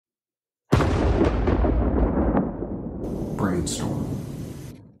department store.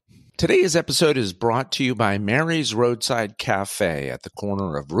 Today's episode is brought to you by Mary's Roadside Cafe at the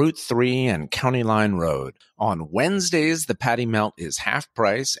corner of Route 3 and County Line Road. On Wednesdays, the patty melt is half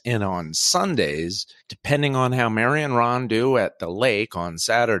price, and on Sundays, depending on how Mary and Ron do at the lake on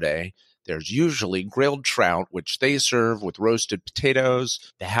Saturday, there's usually grilled trout, which they serve with roasted potatoes,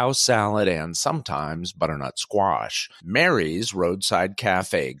 the house salad, and sometimes butternut squash. Mary's Roadside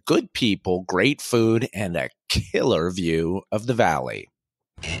Cafe. Good people, great food, and a killer view of the valley.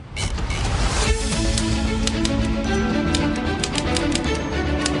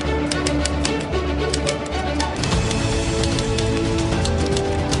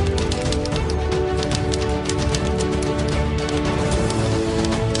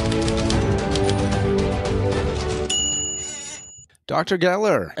 Dr.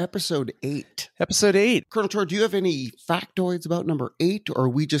 Geller. Episode 8. Episode 8. Colonel Troy, do you have any factoids about number 8, or are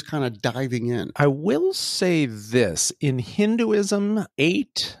we just kind of diving in? I will say this. In Hinduism,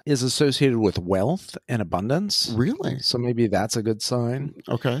 8 is associated with wealth and abundance. Really? So maybe that's a good sign.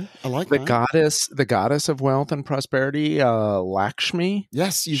 Okay. I like the that. The goddess of wealth and prosperity, Lakshmi.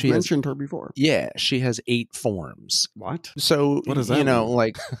 Yes, you've mentioned her before. Yeah, she has 8 forms. What? So, what does that mean?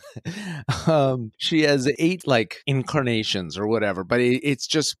 Like, she has 8, like, incarnations or whatever, but it's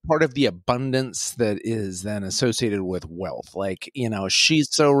just part of the abundance that is then associated with wealth. Like, she's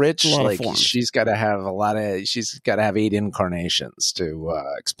so rich, like, she's got to have 8 incarnations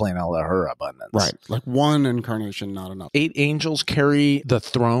to explain all of her abundance. Right. Like one incarnation, not enough. 8 angels carry the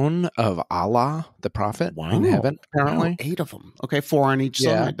throne of Allah, the prophet, in heaven, apparently. Wow, 8 of them. Okay, 4 on each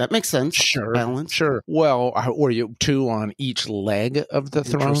side. That makes sense. Sure. Balance. Sure. Well, or 2 on each leg of the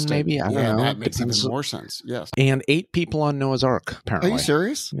throne, maybe? I don't know. That makes even more sense. Yes. And 8 people on Noah's Ark, apparently. Are you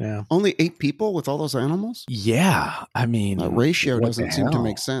serious? Yeah. Only 8 people with all those animals? Yeah. I mean, that ratio doesn't seem to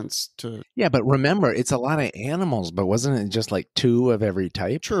make sense. Yeah, but remember, it's a lot of animals, but wasn't it just like 2 of every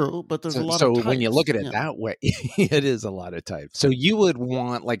type? True, but there's a lot of types. So when you look at it that way, it is a lot of types. So you would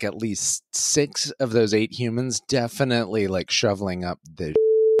want like at least 6 of those 8 humans definitely like shoveling up the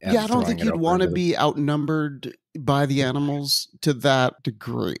I don't think you'd want to be outnumbered by the animals to that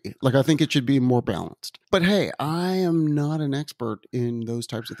degree. Like, I think it should be more balanced. But hey, I am not an expert in those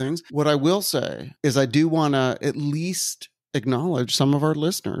types of things. What I will say is I do want to at least acknowledge some of our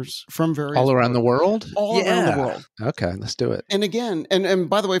listeners from various all around the world. All around the world. Okay, let's do it. And again, and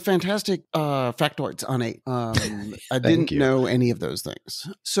by the way, fantastic factoids on 8. I didn't know any of those things.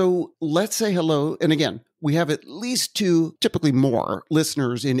 So let's say hello. And again, we have at least 2, typically more,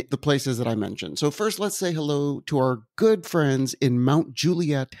 listeners in the places that I mentioned. So first, let's say hello to our good friends in Mount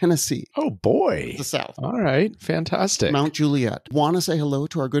Juliet, Tennessee. Oh, boy. The South. All right. Fantastic. Mount Juliet. Want to say hello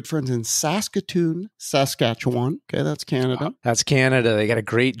to our good friends in Saskatoon, Saskatchewan. Okay, that's Canada. That's Canada. They got a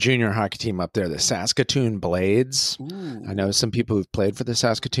great junior hockey team up there, the Saskatoon Blades. Ooh. I know some people who've played for the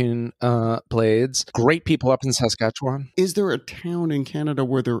Saskatoon Blades. Great people up in Saskatchewan. Is there a town in Canada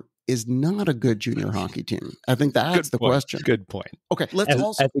where there is not a good junior hockey team? I think that's the question. Good point. Okay, let's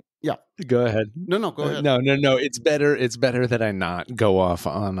go ahead. No, go ahead. No. It's better that I not go off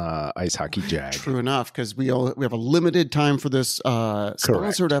on a ice hockey jag. True enough, because we have a limited time for this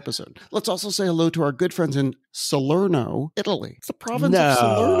sponsored episode. Let's also say hello to our good friends in Salerno, Italy. It's the province of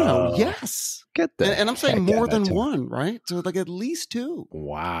Salerno. Yes. Get that. And I'm saying more than one, right? So like at least 2.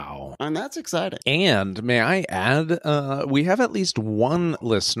 Wow. And that's exciting. And may I add, we have at least one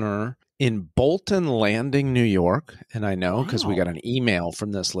listener in Bolton Landing, New York. And I know because we got an email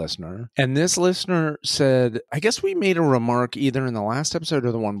from this listener. And this listener said, I guess we made a remark either in the last episode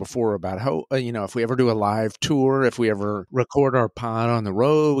or the one before about how, if we ever do a live tour, if we ever record our pod on the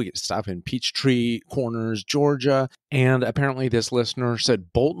road, we get to stop in Peachtree Corners, Georgia. And apparently this listener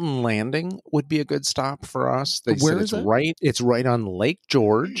said Bolton Landing would be a good stop for us. They Where said is it's right on Lake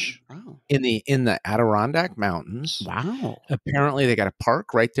George. Wow. In the Adirondack Mountains. Wow. Apparently they got a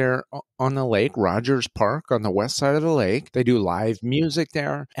park right there on the lake, Rogers Park on the west side of the lake. They do live music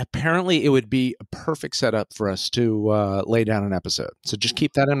there. Apparently it would be a perfect setup for us to lay down an episode. So just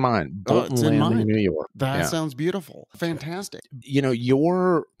keep that in mind. Bolton Landing, New York. That sounds beautiful. Fantastic.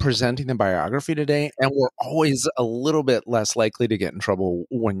 You're presenting the biography today, and we're always a little bit less likely to get in trouble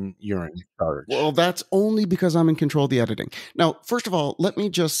when you're in charge. Well, that's only because I'm in control of the editing. Now, first of all, let me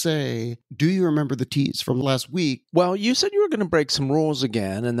just say, do you remember the tease from last week? Well, you said you were going to break some rules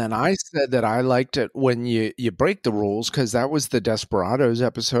again, and then I said that I liked it when you break the rules, because that was the Desperados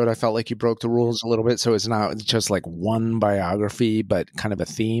episode. I felt like you broke the rules a little bit, so it's not just like one biography, but kind of a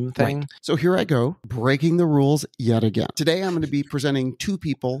theme thing. Right. So here I go, breaking the rules yet again. Today, I'm going to be presenting two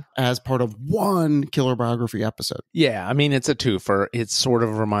people as part of one killer biography episode. Yeah, I mean, it's a twofer. It sort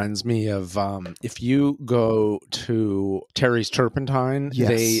of reminds me of if you go to Terry's Turpentine,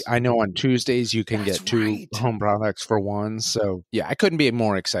 I know on Tuesdays you can get two home products for one. So yeah, I couldn't be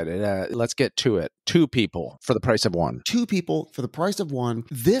more excited. Let's get to it. 2 people for the price of one. 2 people for the price of one.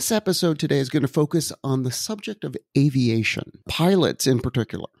 This episode today is going to focus on the subject of aviation, pilots in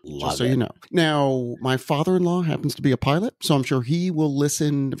particular. Love so it. You know. Now, my father-in-law happens to be a pilot, so I'm sure he will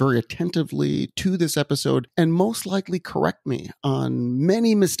listen very attentively to this episode and most likely correct me on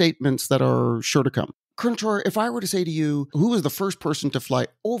many misstatements that are sure to come. Colonel Troyer, if I were to say to you, who was the first person to fly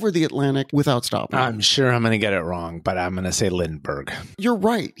over the Atlantic without stopping? I'm sure I'm going to get it wrong, but I'm going to say Lindbergh. You're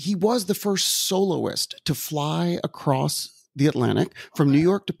right. He was the first soloist to fly across the Atlantic from New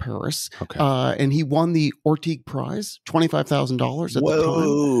York to Paris. And he won the Orteig Prize, $25,000 at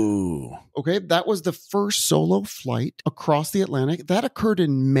the time. Okay, that was the first solo flight across the Atlantic. That occurred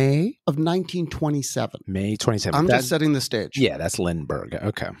in May of 1927. May 27. I'm just setting the stage. Yeah, that's Lindbergh.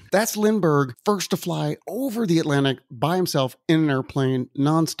 Okay. That's Lindbergh, first to fly over the Atlantic by himself in an airplane,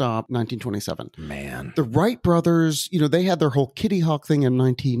 nonstop, 1927. Man. The Wright brothers, they had their whole Kitty Hawk thing in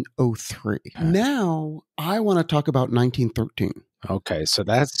 1903. Okay. Now, I want to talk about 1913. Okay, so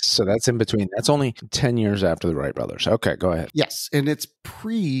that's in between. That's only 10 years after the Wright brothers. Okay, go ahead. Yes, and it's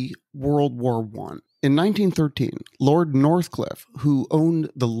pre-World War I. In 1913, Lord Northcliffe, who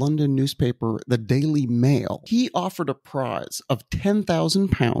owned the London newspaper The Daily Mail, he offered a prize of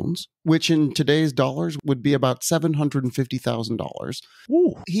 £10,000, which in today's dollars would be about $750,000.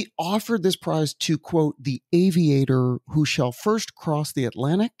 He offered this prize to, quote, the aviator who shall first cross the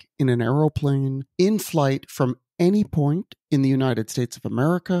Atlantic in an aeroplane in flight from any point in the United States of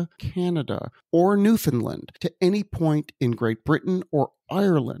America, Canada, or Newfoundland to any point in Great Britain or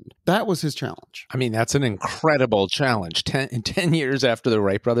Ireland. That was his challenge. I mean, that's an incredible challenge. 10 years after the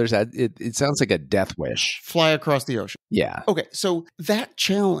Wright brothers, it sounds like a death wish. Fly across the ocean. Yeah. Okay, so that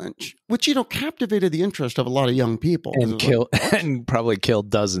challenge, which, captivated the interest of a lot of young people. And probably killed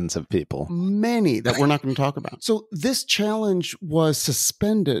dozens of people. Many that we're not going to talk about. So this challenge was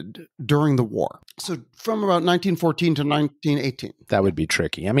suspended during the war. So from about 1914 to 1918. That would be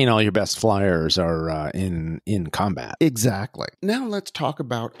tricky. I mean, all your best flyers are in combat. Exactly. Now let's talk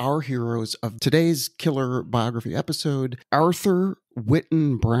about our heroes of today's killer biography episode, Arthur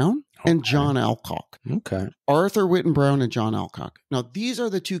Whitten Brown and John Alcock. Okay. Arthur Whitten Brown and John Alcock. Now, these are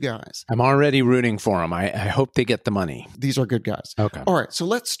the 2 guys. I'm already rooting for them. I hope they get the money. These are good guys. Okay. All right. So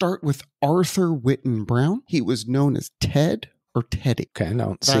let's start with Arthur Whitten Brown. He was known as Ted or Teddy. Okay,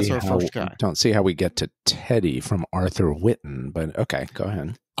 don't see how we get to Teddy from Arthur Whitten, but okay, go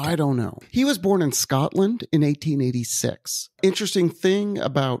ahead. I don't know. He was born in Scotland in 1886. Interesting thing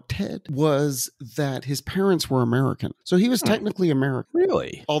about Ted was that his parents were American. So he was technically American.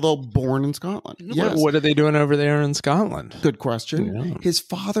 Really? Although born in Scotland. Yes. What are they doing over there in Scotland? Good question. Yeah. His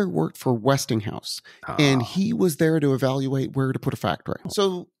father worked for Westinghouse, and he was there to evaluate where to put a factory.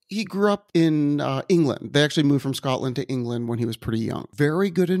 So he grew up in England. They actually moved from Scotland to England when he was pretty young. Very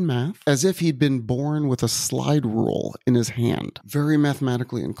good in math, as if he'd been born with a slide rule in his hand. Very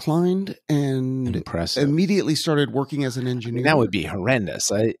mathematically inclined and impressive. Immediately started working as an engineer. I mean, that would be horrendous.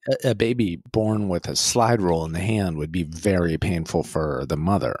 A baby born with a slide rule in the hand would be very painful for the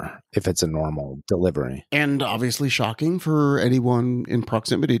mother if it's a normal delivery. And obviously shocking for anyone in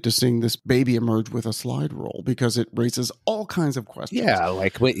proximity to seeing this baby emerge with a slide rule, because it raises all kinds of questions. Yeah,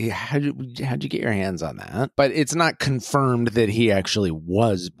 like, wait, how'd you get your hands on that? But it's not confirmed that he actually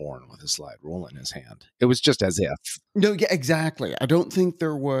was born with a slide rule in his hand. It was just as if. No, yeah, exactly. I don't think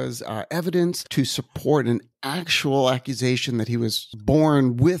there was evidence to support an actual accusation that he was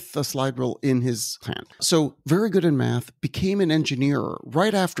born with a slide rule in his hand. So very good in math, became an engineer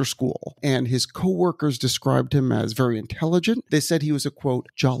right after school, and his coworkers described him as very intelligent. They said he was a, quote,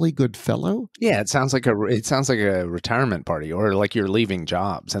 jolly good fellow. Yeah, it sounds like a retirement party, or like you're leaving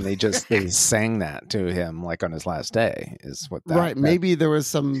jobs, and they sang that to him like on his last day is what that. Right, maybe there was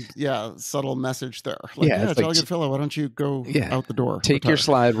some subtle message there. Like, jolly good fellow, why don't you go out the door? Take your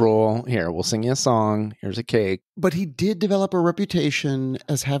slide rule. Here, we'll sing you a song. Here's a cake. But he did develop a reputation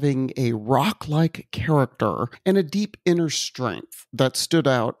as having a rock-like character and a deep inner strength that stood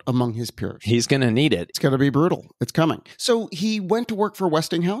out among his peers. He's going to need it. It's going to be brutal. It's coming. So he went to work for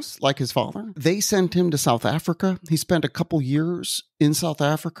Westinghouse, like his father. They sent him to South Africa. He spent a couple years in South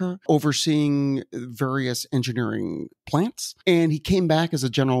Africa overseeing various engineering plants, and he came back as a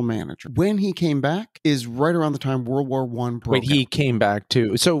general manager. When he came back is right around the time World War I broke out. Wait, he came back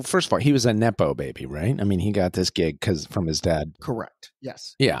too. So first of all, he was a Nepo baby, right? I mean, he got this gig from his dad. Correct.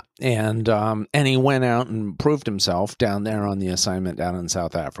 Yes. Yeah. And he went out and proved himself down there on the assignment down in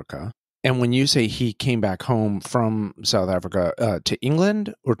South Africa. And when you say he came back home from South Africa to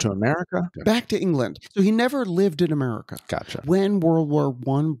England or to America? Back to England. So he never lived in America. Gotcha. When World War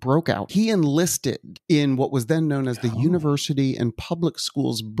I broke out, he enlisted in what was then known as the University and Public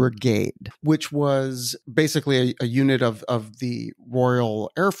Schools Brigade, which was basically a unit of the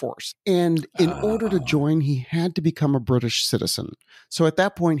Royal Air Force. And in order to join, he had to become a British citizen. So at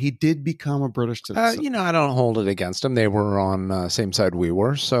that point, he did become a British citizen. I don't hold it against him. They were on same side we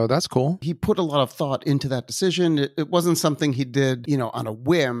were, so that's cool. He put a lot of thought into that decision. It wasn't something he did, on a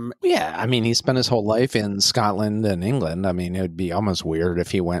whim. Yeah, I mean, he spent his whole life in Scotland and England. I mean, it would be almost weird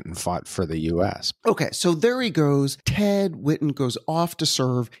if he went and fought for the U.S. Okay, so there he goes. Ted Whitten goes off to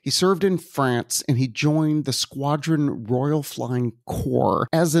serve. He served in France, and he joined the Squadron Royal Flying Corps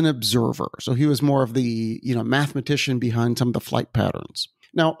as an observer. So he was more of the, mathematician behind some of the flight patterns.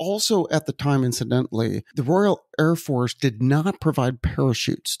 Now, also at the time, incidentally, the Royal Air Force did not provide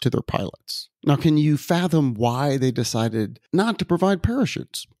parachutes to their pilots. Now, can you fathom why they decided not to provide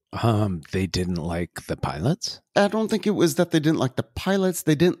parachutes? They didn't like the pilots? I don't think it was that they didn't like the pilots.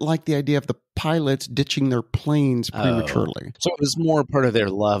 They didn't like the idea of the pilots ditching their planes prematurely. So it was more part of their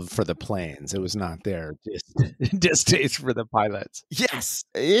love for the planes. It was not their distaste for the pilots. Yes,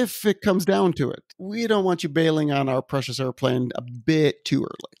 if it comes down to it. We don't want you bailing on our precious airplane a bit too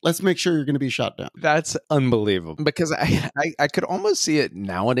early. Let's make sure you're going to be shot down. That's unbelievable. Because I could almost see it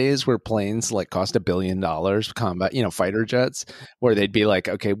nowadays where planes cost $1 billion combat, fighter jets, where they'd be like,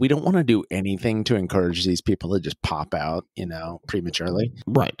 okay, we don't want to do anything to encourage these people to just pop out, prematurely.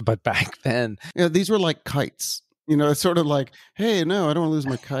 Right. But back then, these were like kites. It's sort of like, hey, no, I don't want to lose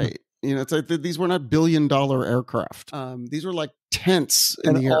my kite. It's like these were not $1 billion aircraft. These were like tents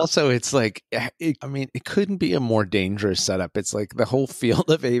in the air. Also, it's like, it couldn't be a more dangerous setup. It's like the whole field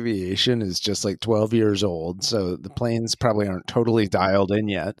of aviation is just like 12 years old. So the planes probably aren't totally dialed in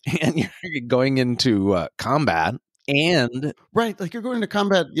yet. And you're going into combat. And right, like you're going into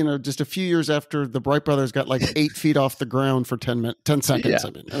combat, just a few years after the Wright brothers got 8 feet off the ground for 10 seconds. Yeah. I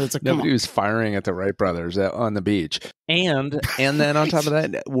mean, it's like, nobody was firing at the Wright brothers on the beach. And then on top of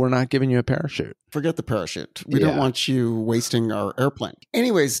that, we're not giving you a parachute. Forget the parachute. We don't want you wasting our airplane.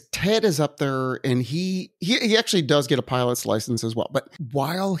 Anyways, Ted is up there, and he actually does get a pilot's license as well. But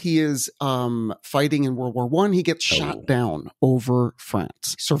while he is fighting in World War I, he gets shot down over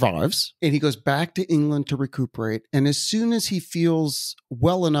France. Survives, and he goes back to England to recuperate. And as soon as he feels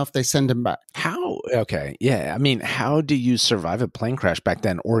well enough, they send him back. How? Okay, yeah. I mean, how do you survive a plane crash back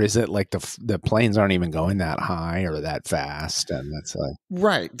then? Or is it like the planes aren't even going that high or that fast? And that's like...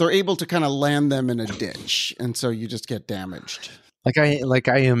 Right. They're able to kind of land them in a ditch. And so you just get damaged. Like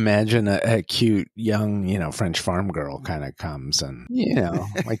I imagine a cute young, French farm girl kind of comes and, do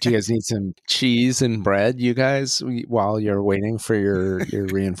you guys need some cheese and bread, you guys, while you're waiting for your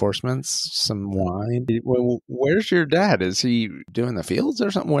reinforcements, some wine? Where's your dad? Is he doing the fields or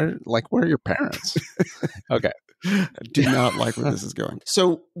something? Where are your parents? Okay. I do not like where this is going.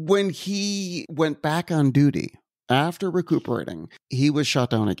 So when he went back on duty, after recuperating, he was shot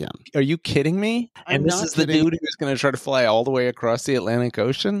down again. Are you kidding me? And this is the dude who's going to try to fly all the way across the Atlantic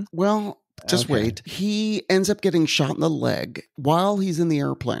Ocean? Well, just wait. He ends up getting shot in the leg while he's in the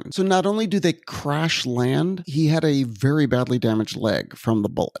airplane. So not only do they crash land, he had a very badly damaged leg from the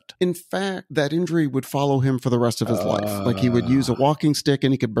bullet. In fact, that injury would follow him for the rest of his life. Like he would use a walking stick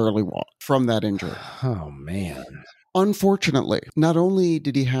and he could barely walk from that injury. Oh, man. Unfortunately, not only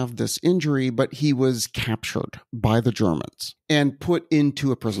did he have this injury, but he was captured by the Germans and put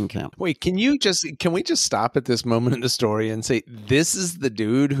into a prison camp. Wait, can we just stop at this moment in the story and say, this is the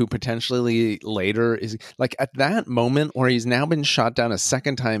dude who potentially later is like at that moment where he's now been shot down a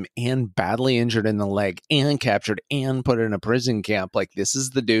second time and badly injured in the leg and captured and put in a prison camp. Like this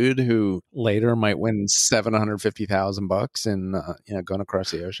is the dude who later might win $750,000 in going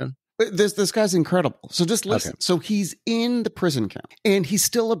across the ocean. This guy's incredible. So just listen. Okay. So he's in the prison camp and he's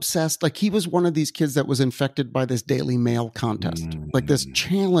still obsessed. Like he was one of these kids that was infected by this Daily Mail contest, like this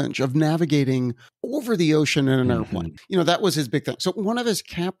challenge of navigating over the ocean in an airplane. That was his big thing. So one of his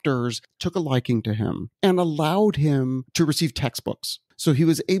captors took a liking to him and allowed him to receive textbooks. So he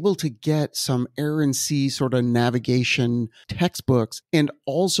was able to get some air and sea sort of navigation textbooks and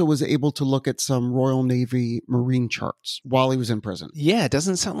also was able to look at some Royal Navy Marine charts while he was in prison. Yeah, it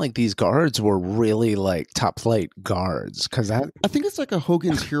doesn't sound like these guards were really like top flight guards. I think it's like a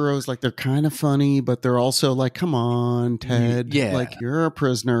Hogan's Heroes. Like they're kind of funny, but they're also like, come on, Ted. Yeah. Like you're a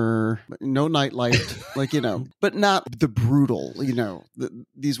prisoner, no nightlight, but not the brutal,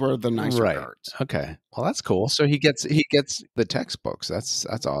 these were the nicer guards. Okay. Well, that's cool. So he gets the textbooks. That's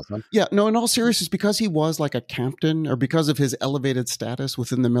awesome. Yeah, no, in all seriousness, because he was like a captain, or because of his elevated status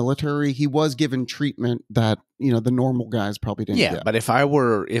within the military, he was given treatment that, the normal guys probably didn't get. But if I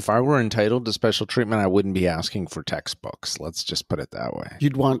were entitled to special treatment, I wouldn't be asking for textbooks. Let's just put it that way.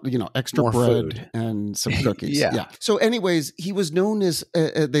 You'd want, extra more bread food and some cookies. Yeah. So anyways, he was known as,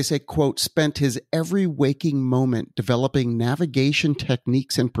 they say, quote, spent his every waking moment developing navigation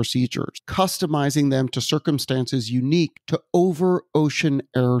techniques and procedures, customizing them to circumstances unique to over ocean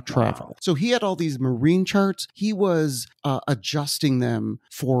air travel. Wow. So he had all these marine charts. He was adjusting them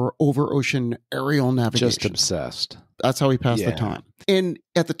for over ocean aerial navigation. Just obsessed. That's how he passed the time. And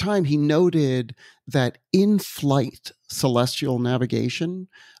at the time, he noted that in-flight celestial navigation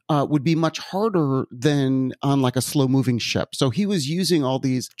would be much harder than on like a slow-moving ship. So he was using all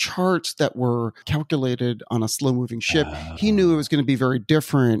these charts that were calculated on a slow-moving ship. He knew it was going to be very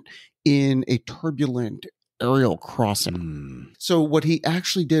different in a turbulent aerial crossing. So what he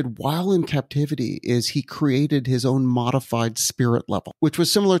actually did while in captivity is he created his own modified spirit level, which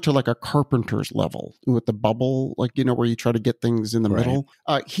was similar to like a carpenter's level with the bubble, like, where you try to get things in the middle.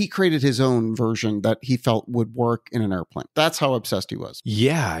 He created his own version that he felt would work in an airplane. That's how obsessed he was.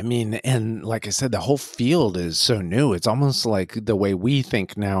 Yeah. I mean, and like I said, the whole field is so new. It's almost like the way we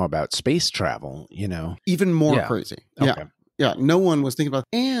think now about space travel, Even more crazy. Okay. Yeah. Yeah, no one was thinking about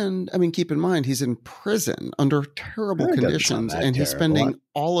it. And I mean, keep in mind, he's in prison under terrible conditions, and he's spending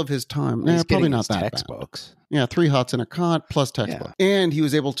all of his time. Probably not that textbooks. Bad. Yeah, 3 hots in a cot plus textbook. And he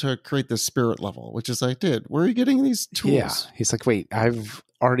was able to create this spirit level, which is like, dude, where are you getting these tools? Yeah, he's like, wait, I've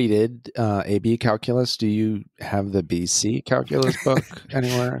already did AB calculus. Do you have the BC calculus book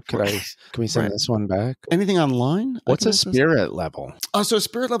anywhere? Can we send this one back? Anything online? What's a spirit level? So a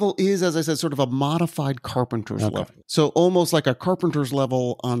spirit level is, as I said, sort of a modified carpenter's level. So almost like a carpenter's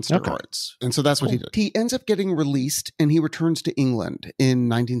level on steroids. And so that's what he did. He ends up getting released, and he returns to England in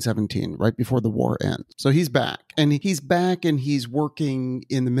 1917, right before the war ends. So he's back. And he's working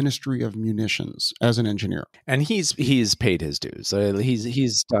in the Ministry of Munitions as an engineer. And he's paid his dues. So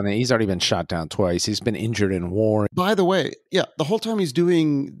he's done it. He's already been shot down twice. He's been injured in war. By the way, the whole time he's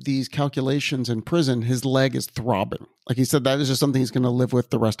doing these calculations in prison, his leg is throbbing. Like he said, that is just something he's going to live with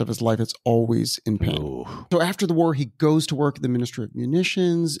the rest of his life. It's always in pain. Ooh. So after the war, he goes to work at the Ministry of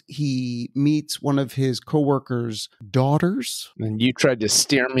Munitions. He meets one of his coworkers' daughters. And you tried to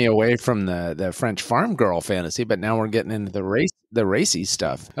steer me away from the French farm girl fantasy, but now we're getting into the racy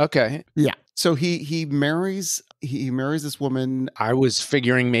stuff. Okay. Yeah. So he marries this woman. I was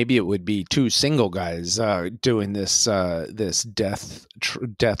figuring maybe it would be 2 single guys doing this death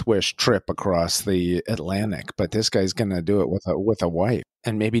wish trip across the Atlantic, but this guy's going to do it with a wife,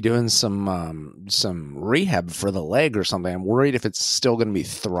 and maybe doing some rehab for the leg or something. I'm worried if it's still going to be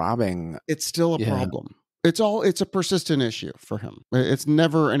throbbing. It's still a problem. It's a persistent issue for him. It's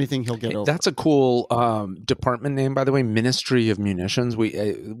never anything he'll get over. That's a cool department name, by the way, Ministry of Munitions.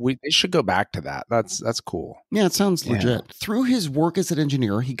 We should go back to that. That's cool. Yeah, it sounds legit. Through his work as an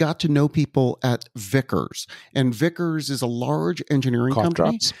engineer, he got to know people at Vickers. And Vickers is a large engineering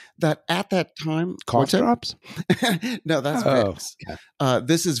company that at that time... Cough drops? No, that's Vicks. Okay.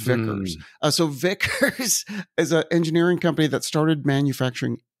 This is Vickers. So Vickers is an engineering company that started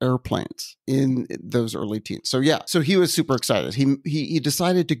manufacturing airplanes in those early teens. So he was super excited. He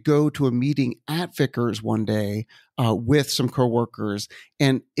decided to go to a meeting at Vickers one day with some coworkers,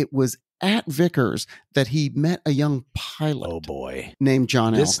 and it was at Vickers that he met a young pilot. Named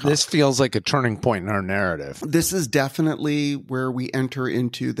John Alcock. This feels like a turning point in our narrative. This is definitely where we enter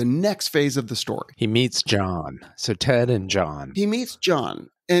into the next phase of the story. He meets John. So Ted and John. He meets John.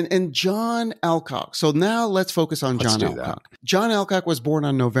 And John Alcock. So now let's focus on John Alcock. John Alcock was born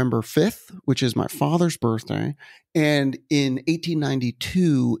on November 5th, which is my father's birthday, and in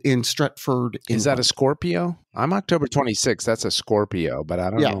 1892 in Stretford, England. Is that a Scorpio? I'm October 26th. That's a Scorpio, but I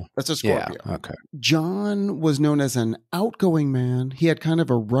don't know. Yeah, that's a Scorpio. Yeah, okay. John was known as an outgoing man. He had kind of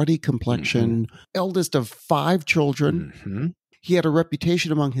a ruddy complexion, eldest of 5 children. Mm-hmm. He had a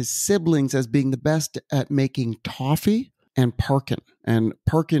reputation among his siblings as being the best at making toffee and parkin. And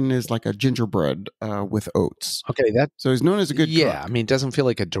parkin is like a gingerbread with oats. Okay, so he's known as a good cook. I mean, it doesn't feel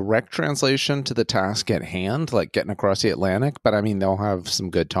like a direct translation to the task at hand, like getting across the Atlantic, but I mean, they'll have some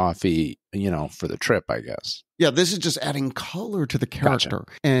good toffee, for the trip, I guess. Yeah, this is just adding color to the character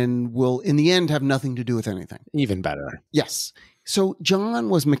and will, in the end, have nothing to do with anything. Even better. Yes. So John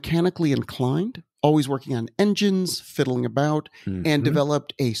was mechanically inclined. always working on engines, fiddling about, and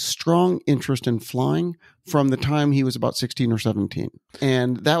developed a strong interest in flying from the time he was about 16 or 17.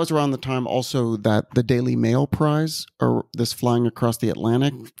 And that was around the time also that the Daily Mail Prize, or this flying across the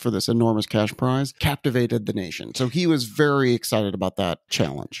Atlantic for this enormous cash prize, captivated the nation. So he was very excited about that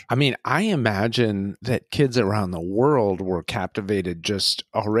challenge. I mean, I imagine that kids around the world were captivated just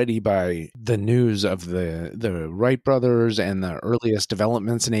already by the news of the Wright brothers and the earliest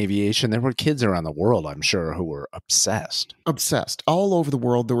developments in aviation. There were kids around the world, I'm sure, who were obsessed. Obsessed. All over the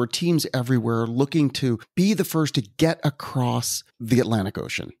world. There were teams everywhere looking to be the first to get across the Atlantic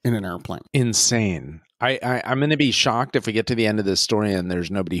Ocean in an airplane. Insane. I'm going to be shocked if we get to the end of this story and there's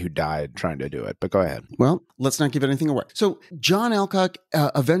nobody who died trying to do it. But go ahead. Well, let's not give anything away. So John Alcock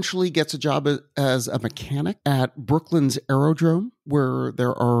eventually gets a job as a mechanic at Brooklyn's Aerodrome, where there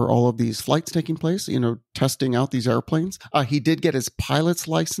are all of these flights taking place, testing out these airplanes. He did get his pilot's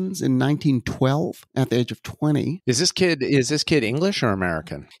license in 1912 at the age of 20. Is this kid English or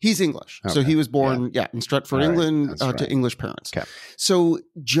American? He's English. Okay. So he was born, in Stratford, England, to English parents. Okay. So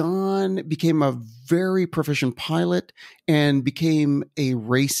John became a very proficient pilot and became a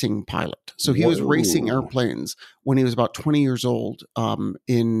racing pilot. So he was racing airplanes when he was about 20 years old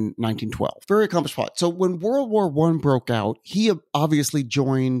in 1912. Very accomplished pilot. So when World War I broke out, he obviously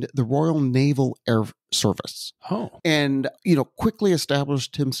joined the Royal Naval Air Service. Oh. And, quickly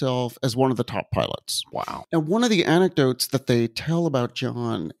established himself as one of the top pilots. Wow. And one of the anecdotes that they tell about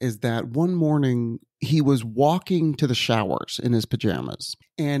John is that one morning he was walking to the showers in his pajamas,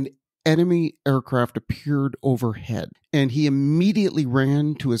 and enemy aircraft appeared overhead, and he immediately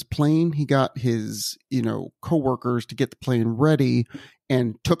ran to his plane. He got his, coworkers to get the plane ready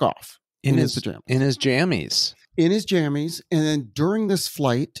and took off in his pajamas. In his jammies. In his jammies. And then during this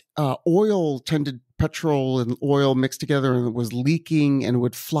flight, petrol and oil mixed together, and it was leaking, and it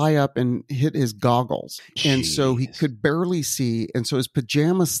would fly up and hit his goggles. Jeez. And so he could barely see. And so his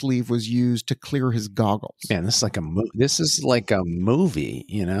pajama sleeve was used to clear his goggles. Man, this is like a movie,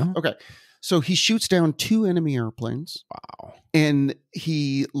 Okay. So he shoots down 2 enemy airplanes. Wow. And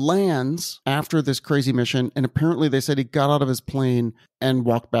he lands after this crazy mission. And apparently they said he got out of his plane and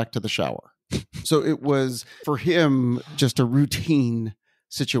walked back to the shower. So it was, for him, just a routine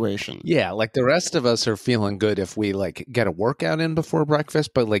situation. Yeah, like the rest of us are feeling good if we get a workout in before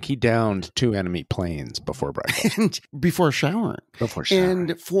breakfast, but he downed 2 enemy planes before breakfast. And before showering.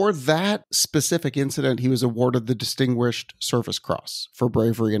 And for that specific incident, he was awarded the Distinguished Service Cross for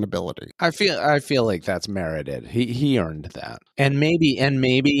bravery and ability. I feel like that's merited. He earned that. And maybe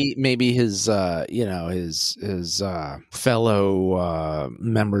his his fellow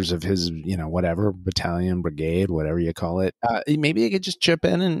members of his whatever battalion, brigade, whatever you call it, maybe they could just chip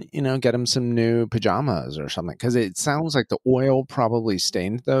in and get him some new pajamas or something, because it sounds like the oil probably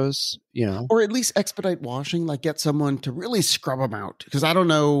stained those, or at least expedite washing, get someone to really scrub them out, because I don't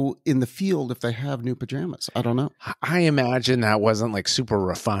know in the field if they have new pajamas. I don't know. I imagine that wasn't super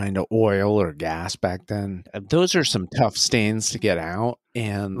refined oil or gas back then. Those are some tough stains to get out.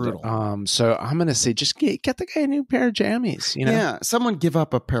 And so I'm going to say, just get the guy a new pair of jammies, Yeah, someone give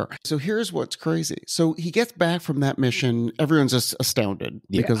up a pair. So here's what's crazy. So he gets back from that mission. Everyone's just astounded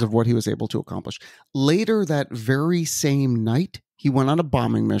because of what he was able to accomplish. Later that very same night, he went on a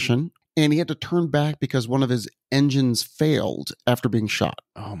bombing mission, and he had to turn back because one of his engines failed after being shot.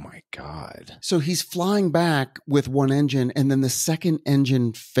 Oh my God. So he's flying back with one engine, and then the second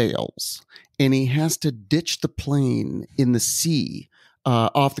engine fails, and he has to ditch the plane in the sea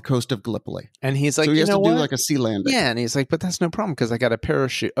off the coast of Gallipoli. And he's like, so he has to do a sea landing. Yeah, and he's like, but that's no problem because I got a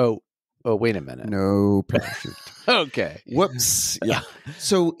parachute. Oh, wait a minute. No parachute. Okay. Whoops. Yeah.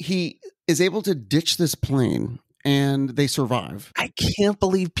 So he is able to ditch this plane, and they survive. I can't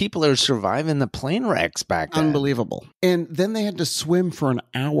believe people are surviving the plane wrecks back then. Unbelievable. And then they had to swim for an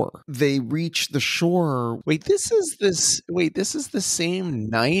hour. They reached the shore. Wait, this is the same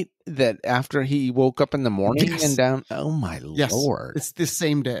night that after he woke up in the morning and down. Oh my Lord. It's the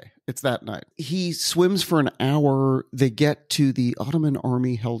same day. It's that night. He swims for an hour. They get to the Ottoman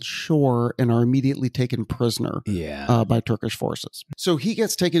army held shore and are immediately taken prisoner by Turkish forces. So he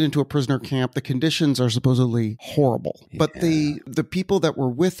gets taken into a prisoner camp. The conditions are supposedly horrible. But the people that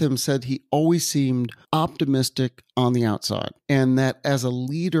were with him said he always seemed optimistic on the outside. And that as a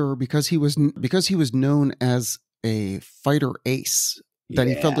leader, because he was known as a fighter ace, that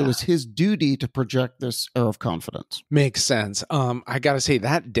he felt it was his duty to project this air of confidence. Makes sense. I got to say,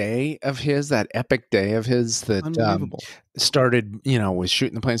 that day of his, that epic day of his, that unbelievable. started, was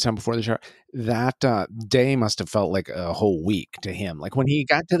shooting the planes down before the shower, that day must have felt like a whole week to him. Like when he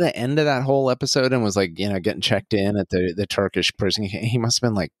got to the end of that whole episode and was like, getting checked in at the Turkish prison, he must have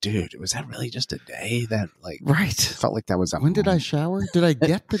been like, dude, was that really just a day that right? Felt like that was when did I shower? Did I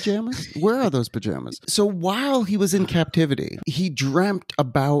get pajamas? Where are those pajamas? So while he was in captivity, he dreamt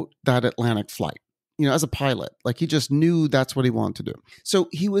about that Atlantic flight, as a pilot. Like he just knew that's what he wanted to do. So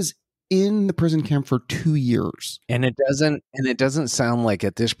he was in the prison camp for 2 years. And it doesn't sound like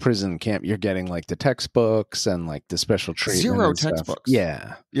at this prison camp you're getting like the textbooks and like the special treatment. Zero textbooks.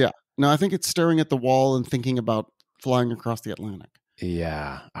 Yeah. Yeah. No, I think it's staring at the wall and thinking about flying across the Atlantic.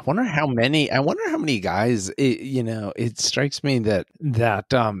 Yeah. I wonder how many guys, it strikes me that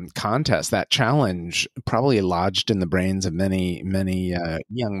contest, that challenge probably lodged in the brains of many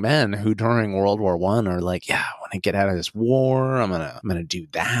young men who during World War I are like, yeah, when I get out of this war, I'm going to do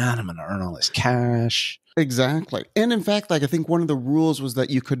that. I'm going to earn all this cash. Exactly. And in fact, I think one of the rules was that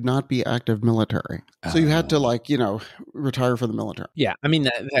you could not be active military. So you had to retire from the military. Yeah. I mean,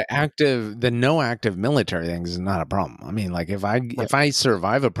 the no active military thing is not a problem. I mean, like if I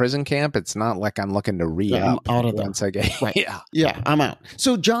survive a prison camp, it's not like I'm looking to re-up out of once I get, right. Yeah, I'm out.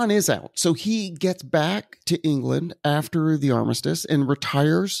 So John is out. So he gets back to England after the armistice and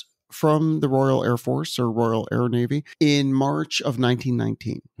retires from the Royal Air Force or Royal Air Navy in March of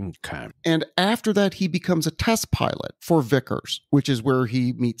 1919. Okay. And after that, he becomes a test pilot for Vickers, which is where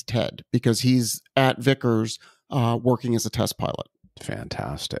he meets Ted, because he's at Vickers working as a test pilot.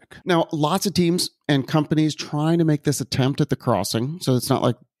 Fantastic. Now, lots of teams and companies trying to make this attempt at the crossing. So it's not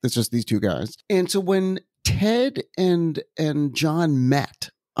like it's just these two guys. And so when Ted and John met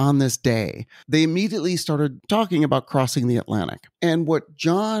on this day, they immediately started talking about crossing the Atlantic. And what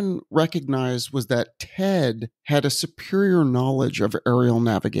John recognized was that Ted had a superior knowledge of aerial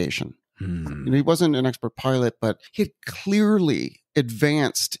navigation. He wasn't an expert pilot, but he had clearly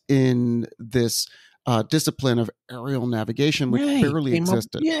advanced in this discipline of aerial navigation, which barely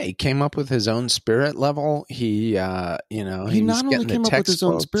existed. He came up with his own spirit level. He not only came up with his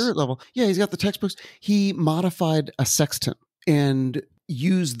own spirit level. Yeah, he's got the textbooks. He modified a sextant and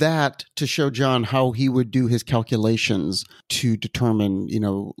use that to show John how he would do his calculations to determine,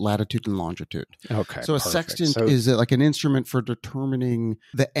 latitude and longitude. Okay. So a sextant is like an instrument for determining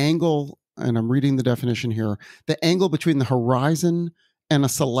the angle, and I'm reading the definition here, the angle between the horizon and a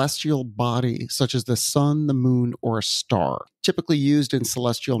celestial body such as the sun, the moon, or a star, typically used in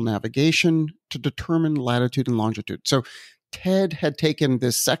celestial navigation to determine latitude and longitude. So Ted had taken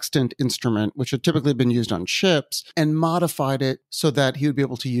this sextant instrument, which had typically been used on ships, and modified it so that he would be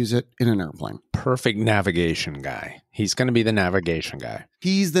able to use it in an airplane. Perfect navigation guy. He's going to be the navigation guy.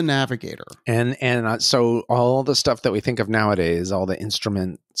 He's the navigator. And so all the stuff that we think of nowadays, all the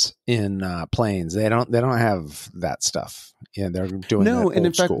instruments in planes, they don't have that stuff. Yeah, they're doing no. And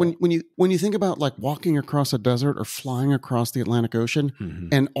in fact, school. when you think about like walking across a desert or flying across the Atlantic Ocean,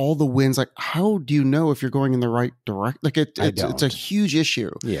 and all the winds, like how do you know if you're going in the right direction? Like it's a huge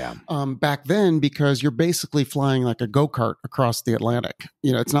issue. Yeah. Back then, because you're basically flying like a go-kart across the Atlantic.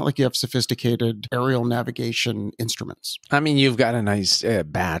 It's not like you have sophisticated aerial navigation instruments. I mean, you've got a nice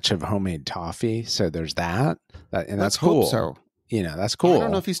batch of homemade toffee, so there's that, and that's cool. Hope so. That's cool. I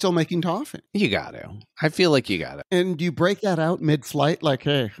don't know if he's still making toffee. You got to. I feel like you got it. And do you break that out mid-flight? Like,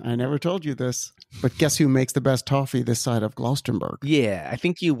 hey, I never told you this, but guess who makes the best toffee this side of Gloucesterburg? Yeah, I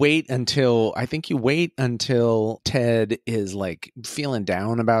think you wait until Ted is like feeling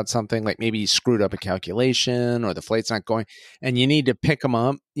down about something, like maybe he screwed up a calculation or the flight's not going, and you need to pick him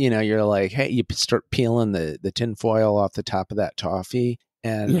up. You're like, hey, you start peeling the tin foil off the top of that toffee.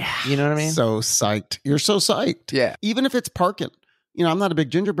 And you know what I mean? So psyched. You're so psyched. Yeah. Even if it's parking. I'm not a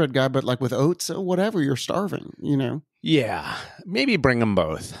big gingerbread guy, but like with oats or whatever, you're starving, Yeah. Maybe bring them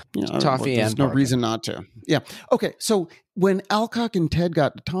both. Toffee and no reason not to. Yeah. Okay. So when Alcock and Ted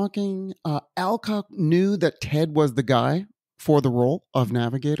got to talking, Alcock knew that Ted was the guy for the role of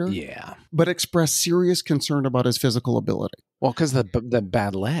navigator. Yeah. But expressed serious concern about his physical ability. Well, because the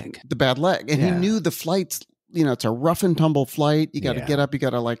bad leg. The bad leg. And he knew the flights, it's a rough and tumble flight. You got to get up. You got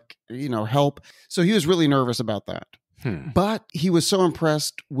to help. So he was really nervous about that. But he was so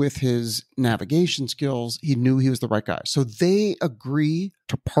impressed with his navigation skills, he knew he was the right guy. So they agree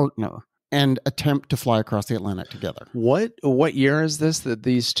to partner and attempt to fly across the Atlantic together. What year is this that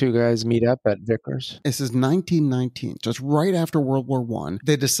these two guys meet up at Vickers? This is 1919, just right after World War I.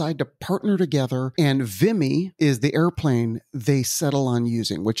 They decide to partner together, and Vimy is the airplane they settle on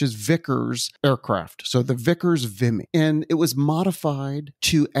using, which is Vickers aircraft. So the Vickers Vimy. And it was modified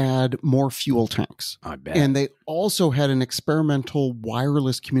to add more fuel tanks. I bet. And they also had an experimental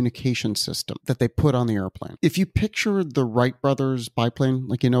wireless communication system that they put on the airplane. If you picture the Wright brothers biplane,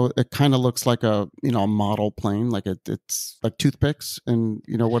 like, it kind of looks like a model plane, like it's like toothpicks and,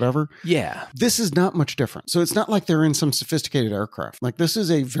 whatever. Yeah. This is not much different. So it's not like they're in some sophisticated aircraft. Like, this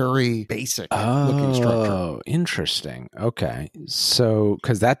is a very basic looking structure. Oh, interesting. Okay. So,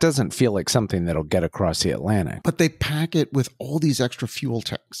 because that doesn't feel like something that'll get across the Atlantic. But they pack it with all these extra fuel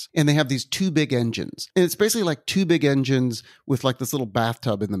tanks. And they have these two big engines. And it's basically like two big engines with like this little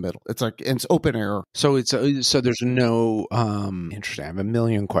bathtub in the middle. It's open air. So there's no, interesting. I have a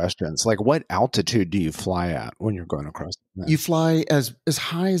million questions. Like, what altitude do you fly at when you're going across the Atlantic? You fly as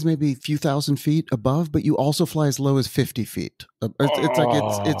high as maybe a few thousand feet above, but you also fly as low as 50 feet.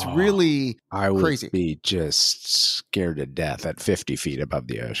 It's really crazy. I would be just scared to death at 50 feet above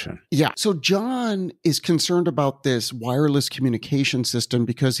the ocean. Yeah. So John is concerned about this wireless communication system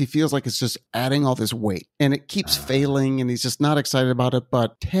because he feels like it's just adding all this weight and it keeps failing and he's just not excited about it.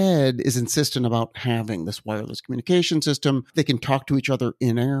 But Ted is insistent about having this wireless communication system. They can talk to each other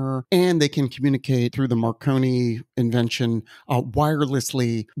in air and they can communicate through the Marconi invention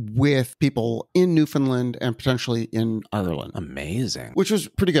wirelessly with people in Newfoundland and potentially in Ireland. Amazing. Which was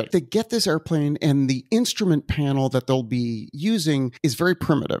pretty good. They get this airplane and the instrument panel that they'll be using is very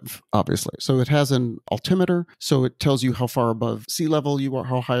primitive, obviously. So it has an altimeter. So it tells you how far above sea level you are,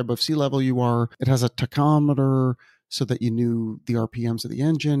 how high above sea level you are. It has a tachometer so that you knew the RPMs of the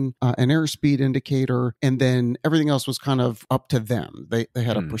engine, an airspeed indicator, and then everything else was kind of up to them. They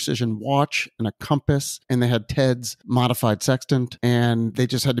had a precision watch and a compass, and they had Ted's modified sextant, and they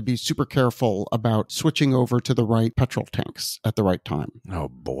just had to be super careful about switching over to the right petrol tanks at the right time. Oh,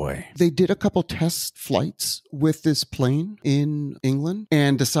 boy. They did a couple test flights with this plane in England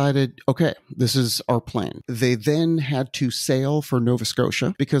and decided, okay, this is our plane. They then had to sail for Nova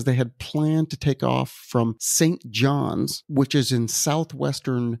Scotia because they had planned to take off from St. John's, which is in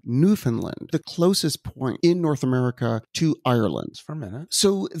southwestern Newfoundland, the closest point in North America to Ireland. For a minute.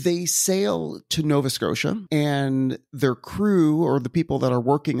 So they sail to Nova Scotia, and their crew, or the people that are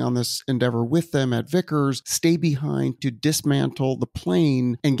working on this endeavor with them at Vickers, stay behind to dismantle the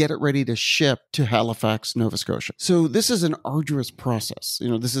plane and get it ready to ship to Halifax, Nova Scotia. So this is an arduous process.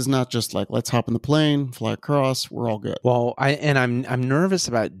 This is not just like, let's hop in the plane, fly across, we're all good. Well, I'm nervous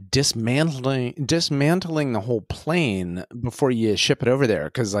about dismantling the whole plane before you ship it over there,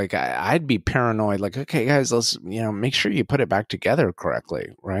 because like I'd be paranoid. Like, okay, guys, let's make sure you put it back together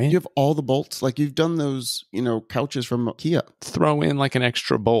correctly, right? You have all the bolts, like you've done those couches from IKEA. Throw in like an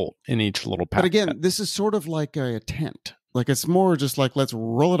extra bolt in each little pack. But again, this is sort of like a tent. Like, it's more just like, let's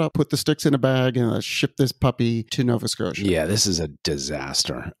roll it up, put the sticks in a bag, and let's ship this puppy to Nova Scotia. Yeah, this is a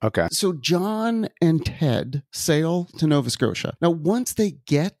disaster. Okay. So John and Ted sail to Nova Scotia. Now, once they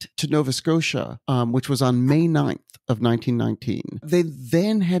get to Nova Scotia, which was on May 9th of 1919, they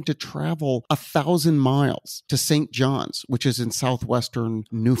then had to travel 1,000 miles to St. John's, which is in southwestern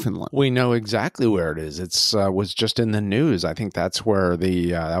Newfoundland. We know exactly where it is. It's was just in the news. I think that's where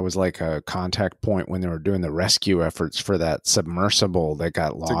that was like a contact point when they were doing the rescue efforts for that submersible that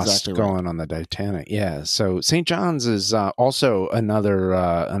got lost going on the Titanic. Yeah. So St. John's is also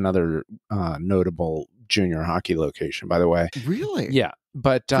another notable junior hockey location, by the way. Really? Yeah.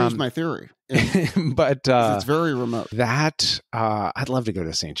 But proves my theory. But it's very remote. That I'd love to go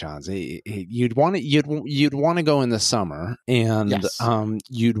to St. John's. You'd want to go in the summer, and yes.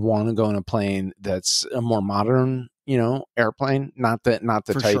 You'd want to go in a plane that's a more modern, airplane, not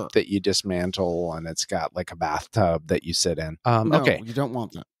the type that you dismantle and it's got like a bathtub that you sit in. No, okay, you don't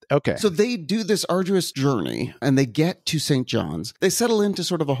want that. Okay. So they do this arduous journey and they get to St. John's. They settle into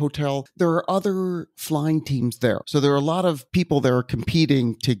sort of a hotel. There are other flying teams there. So there are a lot of people there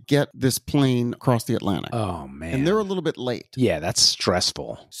competing to get this plane across the Atlantic. Oh, man. And they're a little bit late. Yeah, that's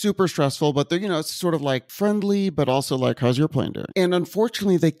stressful. Super stressful. But they're, it's sort of like friendly, but also like, how's your plane doing? And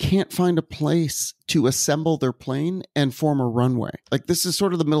unfortunately, they can't find a place to assemble their plane and form a runway. Like, this is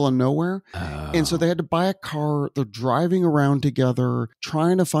sort of the middle of nowhere. Oh. And so they had to buy a car. They're driving around together,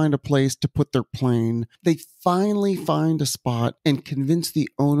 trying to find a place to put their plane. They finally find a spot and convince the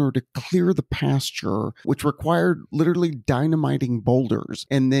owner to clear the pasture, which required literally dynamiting boulders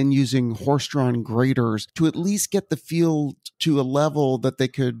and then using horse-drawn graders to at least get the field to a level that they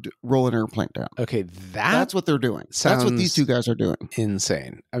could roll an airplane down. Okay, that's what they're doing. That's what these two guys are doing.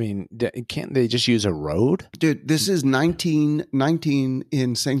 Insane. I mean, can't they just use a road? Dude, this is 1919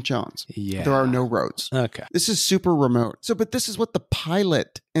 in St. John's. Yeah. There are no roads. Okay. This is super remote. But this is what the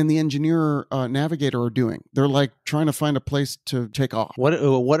pilot and the engineer navigator are doing. They're like trying to find a place to take off. What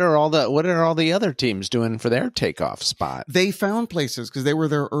are all the other teams doing for their takeoff spot? They found places because they were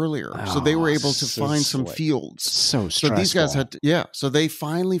there earlier. So they were able to find some fields. So stressful. So these guys had to, so they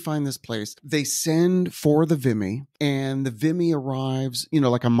finally find this place. They send for the Vimy, and the Vimy arrives,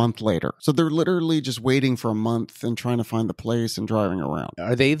 like a month later. So they're literally just waiting for a month and trying to find the place and driving around.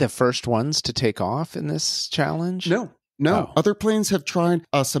 Are they the first ones to take off in this challenge? No. Other planes have tried.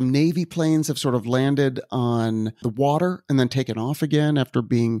 Some Navy planes have sort of landed on the water and then taken off again after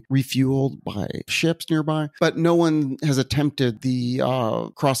being refueled by ships nearby. But no one has attempted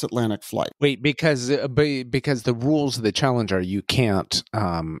the cross-Atlantic flight. Wait, because the rules of the challenge are you can't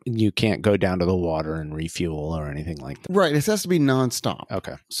go down to the water and refuel or anything like that. Right. It has to be nonstop.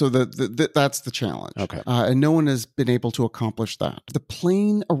 Okay. So that's the challenge. Okay. And no one has been able to accomplish that. The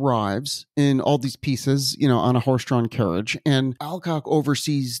plane arrives in all these pieces, on a horse-drawn carriage. And Alcock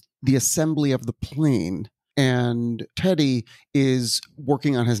oversees the assembly of the plane, and Teddy is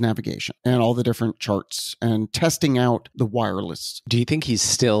working on his navigation and all the different charts and testing out the wireless. Do you think he's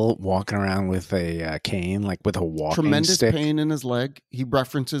still walking around with a cane, like with a walking Tremendous stick? Pain in his leg. He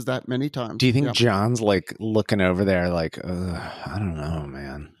references that many times. Do you think John's like looking over there like, I don't know,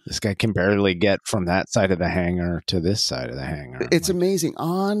 man. This guy can barely get from that side of the hangar to this side of the hangar. It's amazing.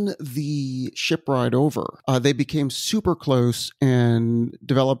 On the ship ride over, they became super close and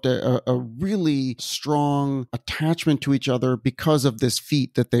developed a really strong attachment to each other because of this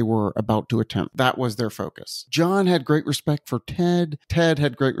feat that they were about to attempt. That was their focus. John had great respect for Ted. Ted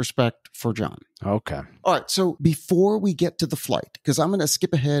had great respect for John. Okay. All right. So before we get to the flight, because I'm going to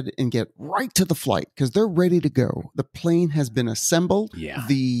skip ahead and get right to the flight because they're ready to go. The plane has been assembled. Yeah.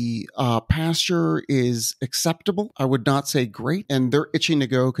 The pasture is acceptable. I would not say great. And they're itching to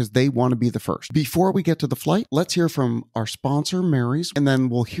go because they want to be the first. Before we get to the flight, let's hear from our sponsor, Mary's, and then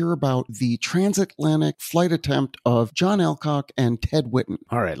we'll hear about the transatlantic flight attempt of John Alcock and Ted Whitten.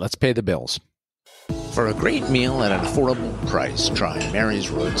 All right. Let's pay the bills. For a great meal at an affordable price, try Mary's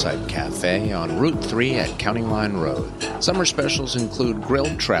Roadside Cafe on Route 3 at County Line Road. Summer specials include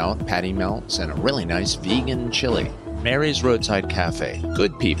grilled trout, patty melts, and a really nice vegan chili. Mary's Roadside Cafe.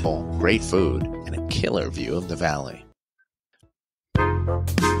 Good people, great food, and a killer view of the valley.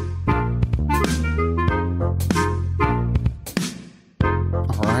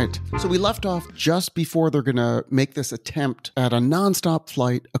 All right. So we left off just before they're going to make this attempt at a nonstop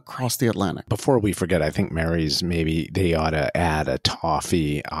flight across the Atlantic. Before we forget, I think Mary's, maybe they ought to add a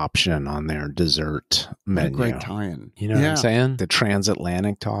toffee option on their dessert menu. What a great tie-in. You know what I'm saying? The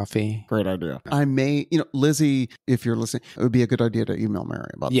transatlantic toffee. Great idea. I may, Lizzie, if you're listening, it would be a good idea to email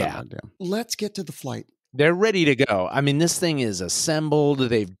Mary about that idea. Let's get to the flight. They're ready to go. I mean, this thing is assembled.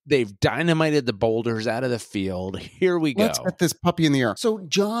 They've dynamited the boulders out of the field. Here we go. Let's get this puppy in the air. So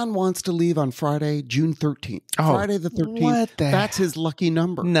John wants to leave on Friday, June 13th. Oh, Friday the 13th. That's his lucky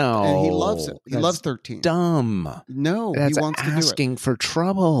number. No. And he loves it. He loves 13. Dumb. No, that's he wants to do it. Asking for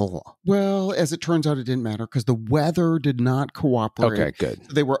trouble. Well, as it turns out, it didn't matter because the weather did not cooperate. Okay, good.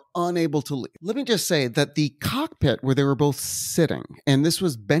 They were unable to leave. Let me just say that the cockpit where they were both sitting, and this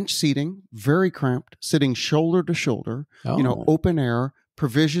was bench seating, very cramped, sitting shoulder to shoulder, open air,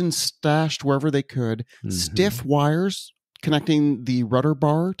 provisions stashed wherever they could, stiff wires connecting the rudder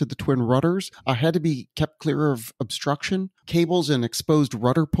bar to the twin rudders had to be kept clear of obstruction. Cables and exposed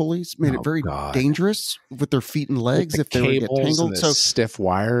rudder pulleys made it very dangerous with their feet and legs if they were to get tangled. And the stiff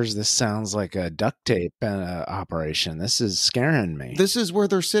wires. This sounds like a duct tape operation. This is scaring me. This is where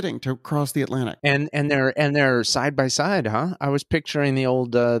they're sitting to cross the Atlantic, and they're side by side, huh? I was picturing the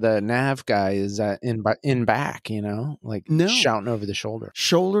old the nav guy is in back, shouting over the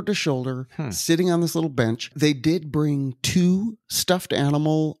shoulder to shoulder, sitting on this little bench. They did bring 2 stuffed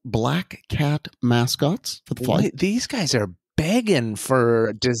animal black cat mascots for the flight. These guys are begging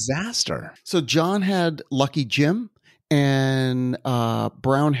for disaster. So John had Lucky Jim and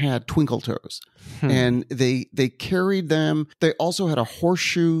Brown had Twinkle Toes. And they carried them. They also had a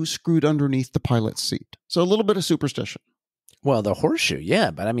horseshoe screwed underneath the pilot's seat. So a little bit of superstition. Well, the horseshoe,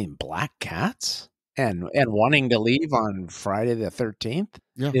 yeah, but I mean black cats? And wanting to leave on Friday the 13th?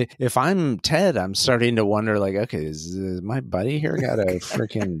 Yeah. If I'm Ted, I'm starting to wonder, okay, is my buddy here got a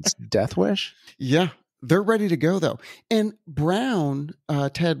freaking death wish? Yeah. They're ready to go, though. And Brown,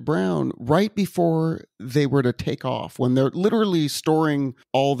 Ted Brown, right before they were to take off, when they're literally storing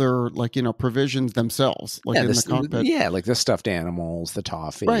all their, provisions themselves, in the cockpit. Yeah, like the stuffed animals, the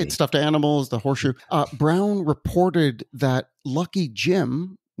toffee. Right, stuffed animals, the horseshoe. Brown reported that Lucky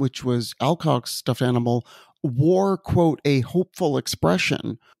Jim, which was Alcock's stuffed animal, wore, quote, a hopeful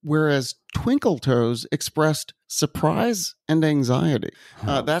expression, whereas Twinkle Toes expressed surprise and anxiety.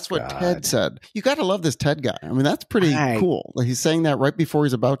 That's what Ted said. You got to love this Ted guy. I mean, that's pretty cool. He's saying that right before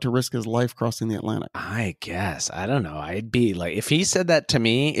he's about to risk his life crossing the Atlantic. I guess. I don't know. I'd be like, if he said that to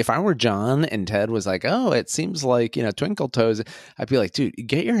me, if I were John and Ted was like, oh, it seems like, Twinkle Toes, I'd be like, dude,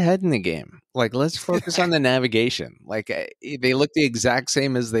 get your head in the game. Like, let's focus on the navigation. Like, they look the exact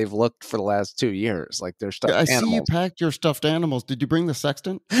same as they've looked for the last 2 years. Like, they're stuffed animals. I see you packed your stuffed animals. Did you bring the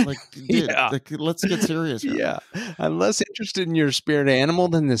sextant? Let's get serious here. Yeah. I'm less interested in your spirit animal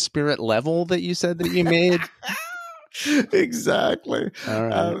than the spirit level that you said that you made. Exactly. All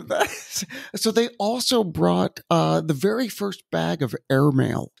right. So they also brought the very first bag of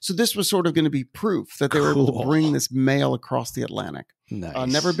airmail. So this was sort of going to be proof that they were able to bring this mail across the Atlantic.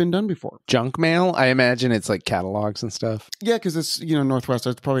 Nice. Never been done before. Junk mail? I imagine it's like catalogs and stuff. Yeah, because it's, Northwest.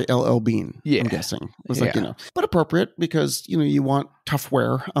 It's probably LL Bean, I'm guessing. It's but appropriate because, you want tough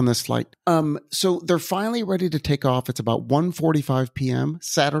wear on this flight. So they're finally ready to take off. It's about 1:45 p.m.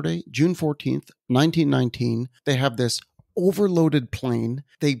 Saturday, June 14th, 1919. They have this overloaded plane.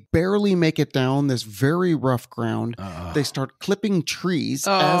 They barely make it down this very rough ground. They start clipping trees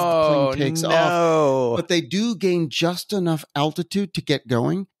as the plane takes off. But they do gain just enough altitude to get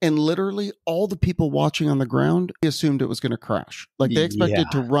going. And literally all the people watching on the ground assumed it was going to crash. Like they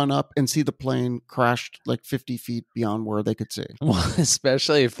expected to run up and see the plane crashed like 50 feet beyond where they could see. Well,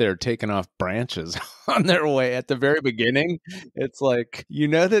 especially if they're taking off branches on their way at the very beginning. It's like,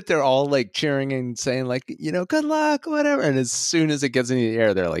 that they're all like cheering and saying like, good luck, whatever. And as soon as it gets into the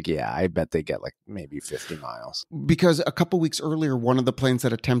air, they're like, yeah, I bet they get like maybe 50 miles. Because a couple weeks earlier, one of the planes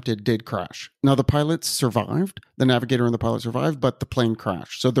that attempted did crash. Now, the pilots survived. The navigator and the pilot survived, but the plane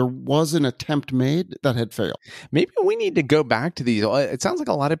crashed. So there was an attempt made that had failed. Maybe we need to go back to these. It sounds like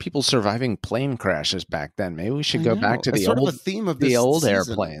a lot of people surviving plane crashes back then. Maybe we should go back to the old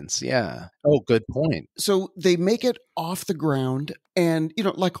airplanes. Yeah. Oh, good point. So they make it off the ground. And,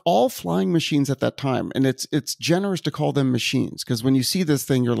 like all flying machines at that time, and it's generous to call them machines, because when you see this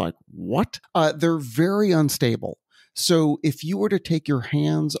thing, you're like, what? They're very unstable. So if you were to take your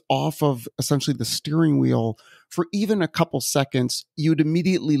hands off of essentially the steering wheel for even a couple seconds, you'd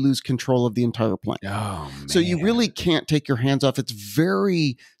immediately lose control of the entire plane. Oh, man. So you really can't take your hands off. It's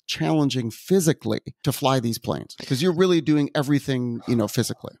very challenging physically to fly these planes because you're really doing everything,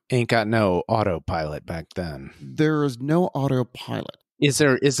 physically. Ain't got no autopilot back then. There is no autopilot. Is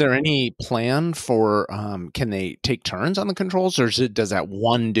there any plan for can they take turns on the controls, or does that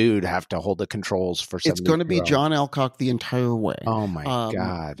one dude have to hold the controls for 70? It's going to be John Alcock the entire way. Oh my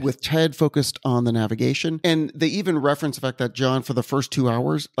God. With Ted focused on the navigation. And they even reference the fact that John, for the first 2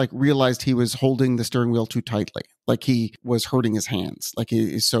 hours, realized he was holding the steering wheel too tightly. Like he was hurting his hands. Like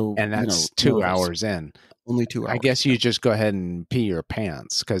he's so, and that's 2 hours in. Only 2 hours. I guess you just go ahead and pee your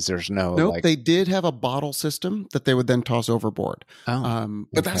pants because there's no. Nope, they did have a bottle system that they would then toss overboard.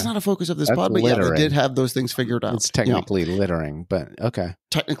 But that's not a focus of this pod. But littering. Yeah, they did have those things figured out. It's technically littering, but okay.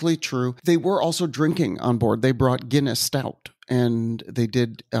 Technically true. They were also drinking on board. They brought Guinness Stout. And they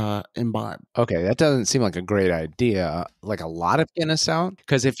did imbibe. Okay, that doesn't seem like a great idea. Like a lot of Guinness out?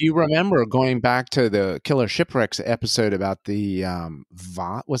 Because if you remember going back to the Killer Shipwrecks episode about the,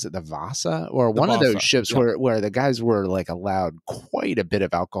 was it the Vasa? Or one of those ships where the guys were like allowed quite a bit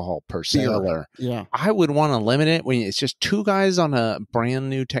of alcohol per sailor. Yeah. I would want to limit it when it's just two guys on a brand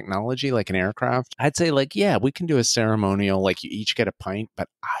new technology like an aircraft. I'd say like, yeah, we can do a ceremonial, like you each get a pint, but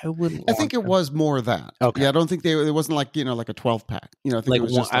I wouldn't. I think it was more that. Okay. Yeah, I don't think it wasn't like, like a 12-pack. I think like, it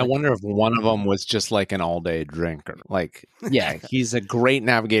was just I wonder if one of them was just like an all-day drinker. Like, yeah, he's a great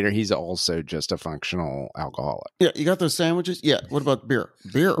navigator. He's also just a functional alcoholic. Yeah, you got those sandwiches? Yeah. What about beer?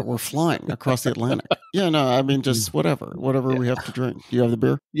 Beer. We're flying across the Atlantic. Yeah, no, I mean, just whatever we have to drink. Do you have the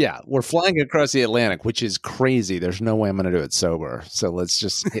beer? Yeah, we're flying across the Atlantic, which is crazy. There's no way I'm going to do it sober. So let's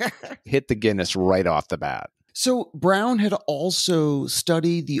just hit the Guinness right off the bat. So Brown had also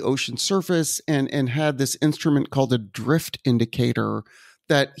studied the ocean surface and had this instrument called a drift indicator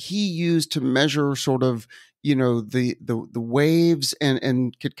that he used to measure sort of, the waves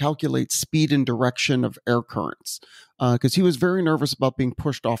and could calculate speed and direction of air currents. because he was very nervous about being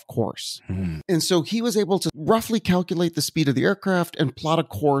pushed off course. And so he was able to roughly calculate the speed of the aircraft and plot a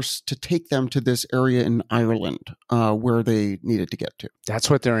course to take them to this area in Ireland where they needed to get to. That's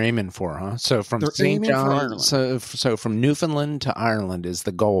what they're aiming for, huh? So from St. John, so from Newfoundland to Ireland is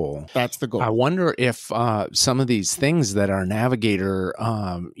the goal. That's the goal. I wonder if some of these things that our navigator,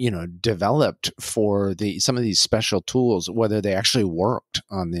 developed for some of these special tools, whether they actually worked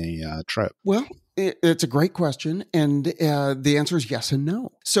on the trip. Well, it's a great question, and the answer is yes and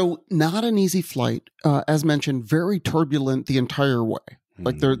no. So not an easy flight. As mentioned, very turbulent the entire way.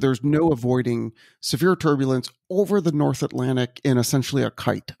 Like there's no avoiding severe turbulence over the North Atlantic in essentially a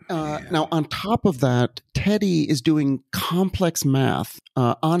kite. Now, on top of that, Teddy is doing complex math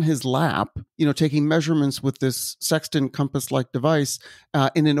on his lap, taking measurements with this sextant compass-like device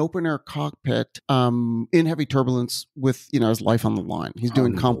in an open-air cockpit in heavy turbulence with, his life on the line. He's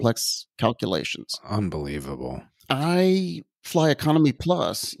doing complex calculations. Unbelievable. I fly economy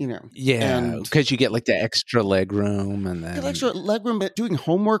plus, Yeah, because you get like the extra leg room and then extra leg room, but doing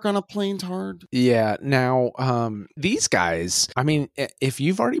homework on a plane's hard. Yeah. Now, these guys, I mean, if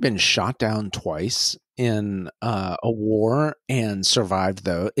you've already been shot down twice in a war and survived,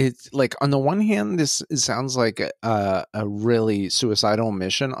 though, it's like on the one hand, it sounds like a really suicidal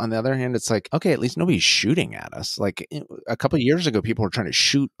mission. On the other hand, it's like, okay, at least nobody's shooting at us. Like a couple of years ago, people were trying to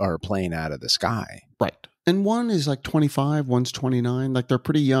shoot our plane out of the sky. Right. And one is like 25, one's 29. Like they're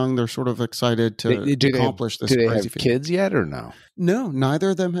pretty young. They're sort of excited to accomplish this. Do they have kids yet or no? No, neither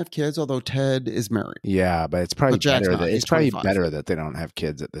of them have kids, although Ted is married. Yeah, but it's probably better that they don't have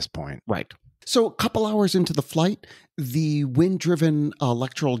kids at this point. Right. So a couple hours into the flight, the wind-driven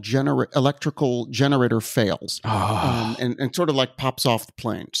electrical generator fails and sort of like pops off the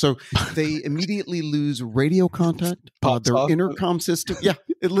plane. So they immediately lose radio contact. Their intercom system,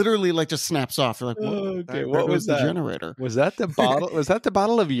 it literally like just snaps off. They're like, okay, what was that? The generator. Was that the bottle? Was that the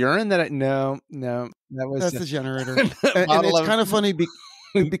bottle of urine that No, that's the generator. And it's kind of funny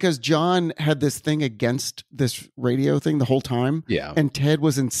because John had this thing against this radio thing the whole time. Yeah. And Ted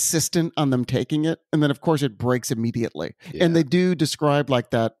was insistent on them taking it. And then, of course, it breaks immediately. Yeah. And they do describe like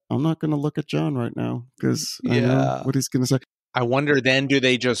that, I'm not going to look at John right now because I know what he's going to say. I wonder then, do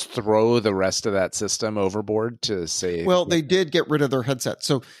they just throw the rest of that system overboard to save? Well, they did get rid of their headset.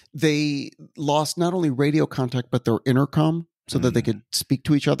 So they lost not only radio contact, but their intercom. So that they could speak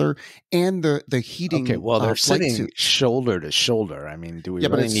to each other, and the heating. Okay, well, they're sitting suit. shoulder to shoulder. I mean, do we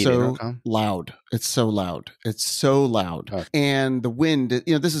really need intercom? Loud. It's so loud. It's so loud. Okay. And the wind,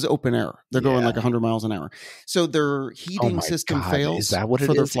 this is open air. They're going like 100 miles an hour. So their heating system fails. Is that what it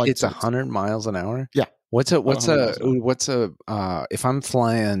is? It's 100 miles an hour? Yeah. If I'm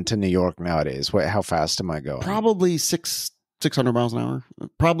flying to New York nowadays, how fast am I going? Probably 600 miles an hour,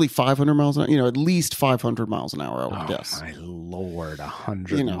 probably 500 miles an hour, at least 500 miles an hour, I would guess. My Lord,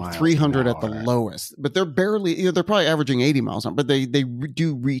 100 miles 300 at the lowest. But they're barely, they're probably averaging 80 miles an hour, but they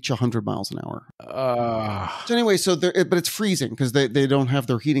do reach 100 miles an hour. So anyway, but it's freezing because they don't have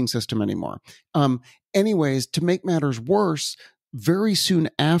their heating system anymore. Anyways, to make matters worse, very soon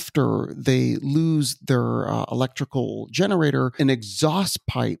after they lose their electrical generator, an exhaust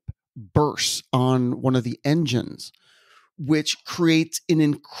pipe bursts on one of the engines, which creates an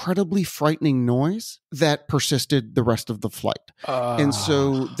incredibly frightening noise that persisted the rest of the flight. And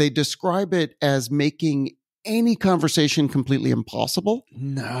so they describe it as making any conversation completely impossible.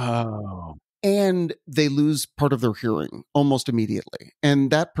 No. And they lose part of their hearing almost immediately.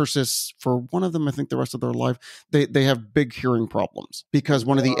 And that persists for one of them, I think the rest of their life. They have big hearing problems because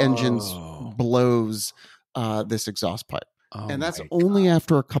one of the engines blows this exhaust pipe. And that's only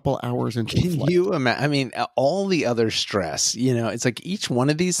after a couple hours into the flight. Can you imagine? I mean, all the other stress, it's like each one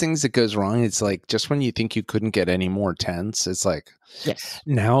of these things that goes wrong, it's like just when you think you couldn't get any more tense, it's like,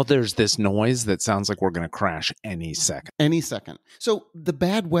 now there's this noise that sounds like we're going to crash any second. Any second. So the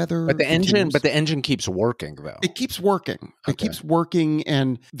bad weather. But the engine keeps working though. It keeps working. Okay. It keeps working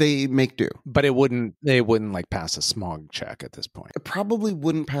and they make do. But they wouldn't like pass a smog check at this point. It probably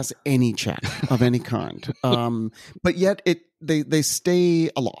wouldn't pass any check of any kind. But yet they stay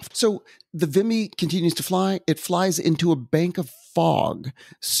aloft. So the Vimy continues to fly. It flies into a bank of fog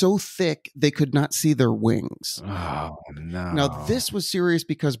so thick they could not see their wings. Oh, no. Now, this was serious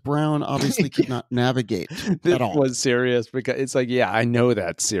because Brown obviously could not navigate at all. This was serious because it's like, I know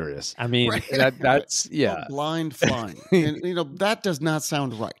that's serious. I mean, that's blind flying. And, that does not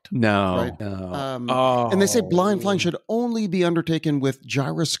sound right. No. Right? No. And they say blind flying should only be undertaken with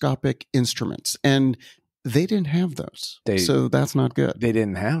gyroscopic instruments. And they didn't have those. So that's not good. They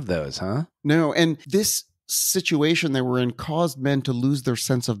didn't have those, huh? No. And this situation they were in caused men to lose their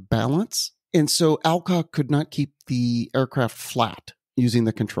sense of balance And so Alcock could not keep the aircraft flat using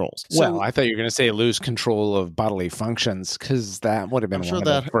the controls. Well, I thought you were going to say lose control of bodily functions, because that would have been one of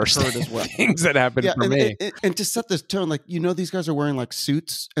the first things that happened for me. And to set this tone, like, these guys are wearing like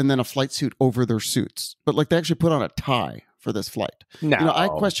suits and then a flight suit over their suits, but like they actually put on a tie for this flight. No, I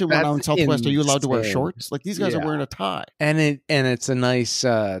question when I'm in Southwest, are you allowed to wear shorts? Like these guys are wearing a tie. And it's a nice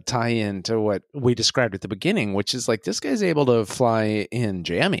tie-in to what we described at the beginning, which is like this guy's able to fly in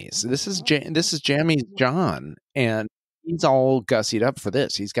jammies. This is Jammies John, and he's all gussied up for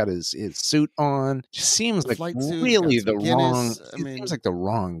this. He's got his suit on. Just seems like really the wrong. Seems like the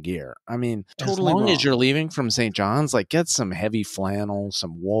wrong gear. I mean, totally as long as you're leaving from St. John's, like get some heavy flannel,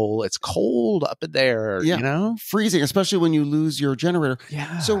 some wool. It's cold up there. Freezing, especially when you lose your generator.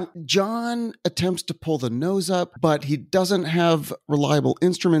 Yeah. So John attempts to pull the nose up, but he doesn't have reliable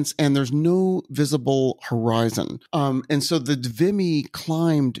instruments, and there's no visible horizon. And so the Vimy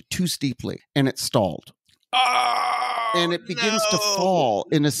climbed too steeply, and it stalled. And it begins to fall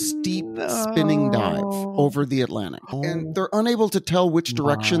in a steep spinning dive over the Atlantic. And they're unable to tell which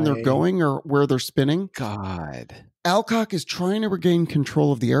direction they're going or where they're spinning. God. Alcock is trying to regain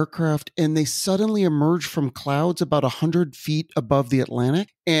control of the aircraft, and they suddenly emerge from clouds about 100 feet above the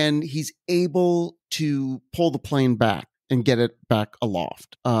Atlantic, and he's able to pull the plane back and get it back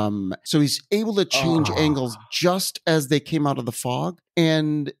aloft. So he's able to change angles just as they came out of the fog,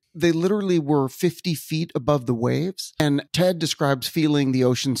 and they literally were 50 feet above the waves. And Ted describes feeling the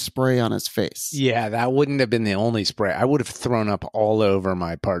ocean spray on his face. Yeah, that wouldn't have been the only spray. I would have thrown up all over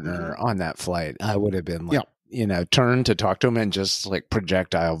my partner on that flight. I would have been like, turned to talk to him and just like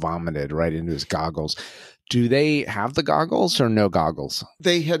projectile vomited right into his goggles. Do they have the goggles or no goggles?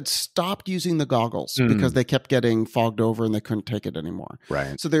 They had stopped using the goggles because they kept getting fogged over and they couldn't take it anymore.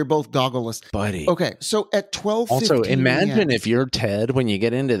 Right. So they're both goggleless. Buddy. Okay, so at 12:15 Also, imagine if you're Ted when you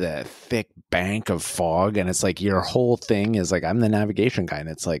get into that thick bank of fog and it's like your whole thing is like, I'm the navigation guy. And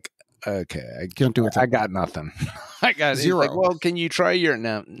it's like, okay, I can't do it. I got nothing. I got zero. Like, well, can you try your...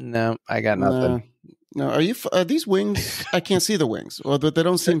 No, I got nothing. No, are these wings? I can't see the wings. Well, they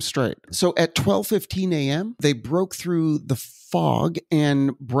don't seem straight. So at 12:15 a.m., they broke through the fog,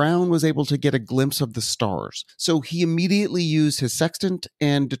 and Brown was able to get a glimpse of the stars. So he immediately used his sextant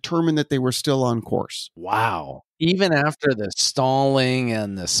and determined that they were still on course. Wow. Even after the stalling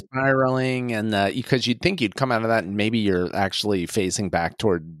and the spiraling because you'd think you'd come out of that and maybe you're actually facing back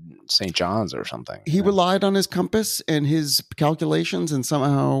toward St. John's or something. He relied on his compass and his calculations, and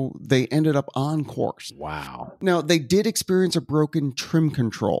somehow they ended up on course. Wow. Now, they did experience a broken trim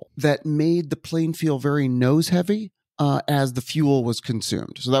control that made the plane feel very nose heavy as the fuel was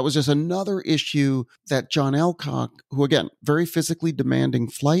consumed. So that was just another issue that John Alcock, who again, very physically demanding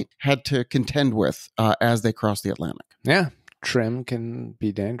flight, had to contend with as they crossed the Atlantic. Yeah. Trim can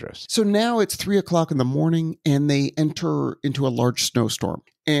be dangerous. So now it's 3:00 in the morning and they enter into a large snowstorm,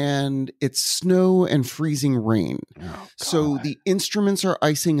 and it's snow and freezing rain. Oh, so the instruments are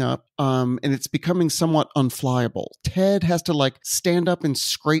icing up and it's becoming somewhat unflyable. Ted has to like stand up and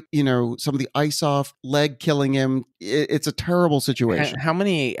scrape, some of the ice off, leg killing him. It's a terrible situation. How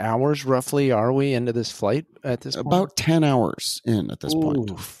many hours roughly are we into this flight at this point? About 10 hours in at this point.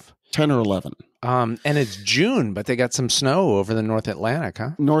 10 or 11. And it's June, but they got some snow over the North Atlantic,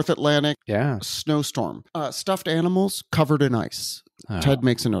 huh? North Atlantic. Yeah. Snowstorm. Stuffed animals covered in ice. Ted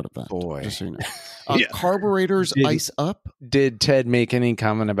makes a note of that. Boy. Just so you know. Carburetors ice up. Did Ted make any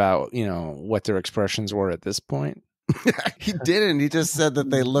comment about, what their expressions were at this point? He didn't. He just said that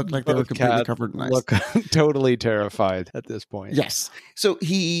they looked like they were completely covered in ice. Look totally terrified at this point. Yes. So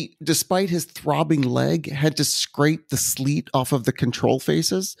he, despite his throbbing leg, had to scrape the sleet off of the control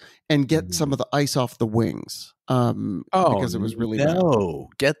faces and get some of the ice off the wings. Because it was really bad.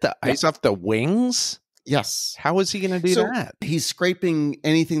 Get the ice off the wings? Yes. How is he going to do that? He's scraping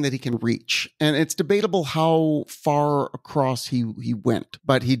anything that he can reach. And it's debatable how far across he went,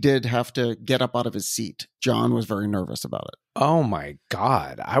 but he did have to get up out of his seat. John was very nervous about it. Oh my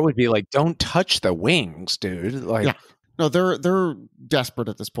God. I would be like, don't touch the wings, dude. Like, yeah. No, they're desperate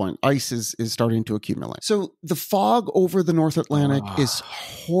at this point. Ice is starting to accumulate. So the fog over the North Atlantic is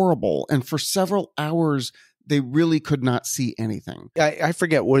horrible. And for several hours, they really could not see anything. I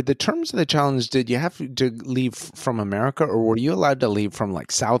forget, were the terms of the challenge, did you have to leave from America, or were you allowed to leave from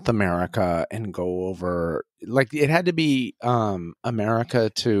like South America and go over, like it had to be America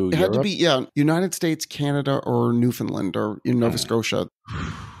to Europe? It had to be, United States, Canada, or Newfoundland, or in Nova Scotia.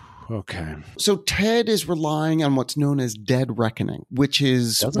 Okay. So Ted is relying on what's known as dead reckoning, which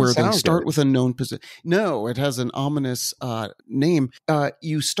is where they start with a known position. No, it has an ominous name.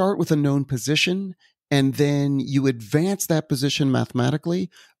 You start with a known position, and then you advance that position mathematically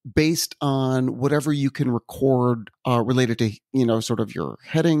based on whatever you can record related to, sort of your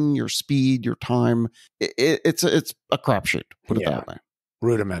heading, your speed, your time. It's a crapshoot, put it that way.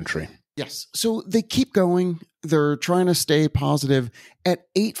 Rudimentary. Yes. So they keep going. They're trying to stay positive. At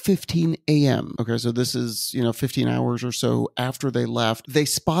 8:15 a.m., okay, so this is, 15 hours or so after they left, they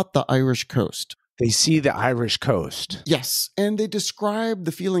spot the Irish coast. They see the Irish coast. Yes. And they describe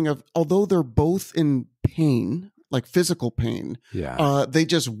the feeling of, although they're both in pain, like physical pain, they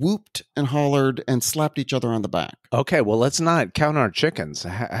just whooped and hollered and slapped each other on the back. Okay, well, let's not count our chickens.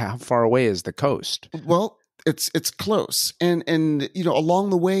 How far away is the coast? Well, it's close. And along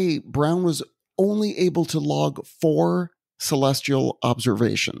the way, Brown was only able to log 4 celestial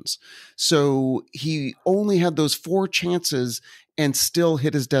observations. So he only had those 4 chances and still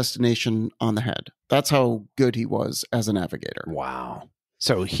hit his destination on the head. That's how good he was as a navigator. Wow.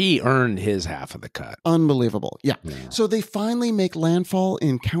 So he earned his half of the cut. Unbelievable. Yeah. So they finally make landfall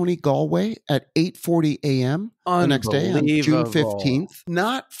in County Galway at 8:40 a.m. the next day on June 15th.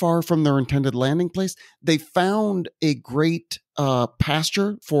 Not far from their intended landing place. They found a great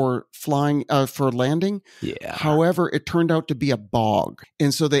pasture for flying, for landing. Yeah. However, it turned out to be a bog.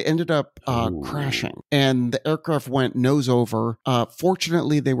 And so they ended up crashing. And the aircraft went nose over.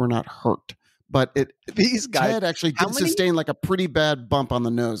 Fortunately, they were not hurt. But these guys, Ted actually did sustain like a pretty bad bump on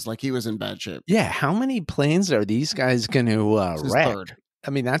the nose, like he was in bad shape. Yeah, how many planes are these guys going to wreck? Third. I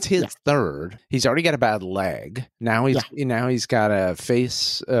mean, that's his third. He's already got a bad leg. Now he's got a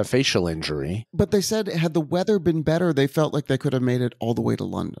facial injury. But they said had the weather been better, they felt like they could have made it all the way to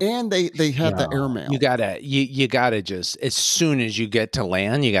London. And they had the airmail. You gotta just, as soon as you get to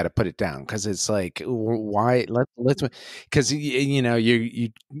land, you gotta put it down, because it's like, why? Let's because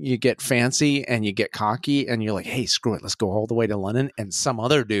you get fancy and you get cocky and you're like, hey, screw it, let's go all the way to London, and some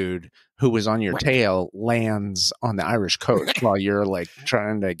other dude who was on your tail lands on the Irish coast while you're like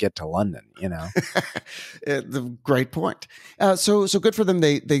trying to get to London, The great point. So good for them.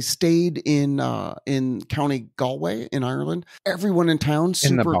 They stayed in County Galway in Ireland. Everyone in town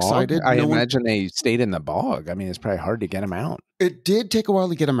super excited. I imagine they stayed in the bog. I mean, it's probably hard to get them out. It did take a while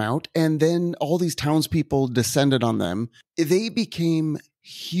to get them out, and then all these townspeople descended on them. They became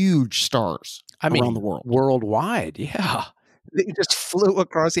huge stars around the world, worldwide. Yeah. They just flew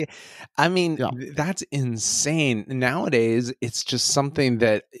across the. I mean, that's insane. Nowadays, it's just something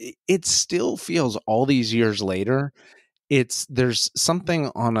that it still feels all these years later. There's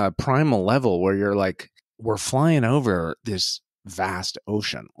something on a primal level where you're like, we're flying over this vast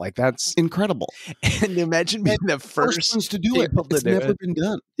ocean. Like, that's incredible. And imagine being the first ones to do it. It's never been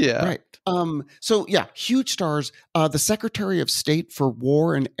done. Yeah. Right. So huge stars. The Secretary of State for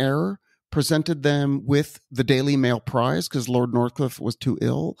War and Air presented them with the Daily Mail Prize because Lord Northcliffe was too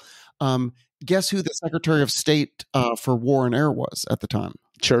ill. Guess who the Secretary of State for War and Air was at the time?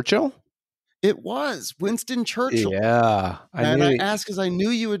 Churchill? It was Winston Churchill. Yeah. I asked because I knew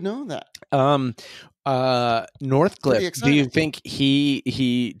you would know that. Northcliffe, do you think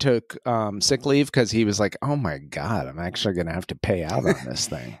he took sick leave because he was like, oh my God, I'm actually going to have to pay out on this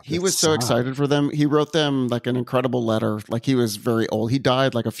thing? He was so excited for them. He wrote them like an incredible letter. Like, he was very old. He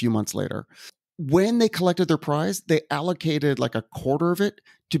died like a few months later. When they collected their prize, they allocated like a quarter of it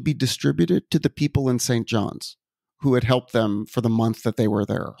to be distributed to the people in St. John's who had helped them for the month that they were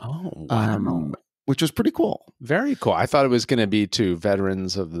there. Oh, wow. Which was pretty cool. Very cool. I thought it was going to be to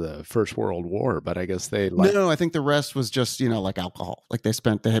veterans of the First World War, but I guess they No, I think the rest was just, like alcohol. Like they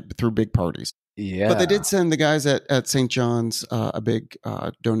threw big parties. Yeah. But they did send the guys at St. John's a big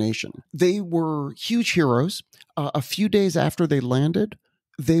donation. They were huge heroes. A few days after they landed,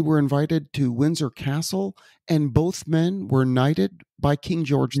 they were invited to Windsor Castle, and both men were knighted by King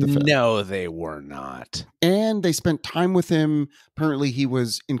George V. No, they were not. And they spent time with him. Apparently, he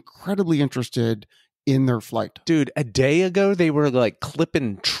was incredibly interested in their flight. Dude, a day ago, they were like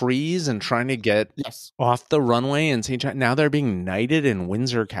clipping trees and trying to get off the runway in St. John. Now they're being knighted in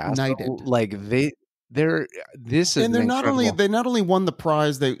Windsor Castle. Knighted. Like this is and they're not only won the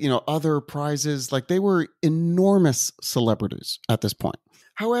prize, they other prizes, like they were enormous celebrities at this point.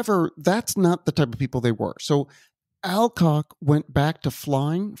 However, that's not the type of people they were. So Alcock went back to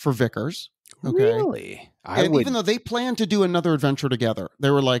flying for Vickers. Okay? Really? Even though they planned to do another adventure together,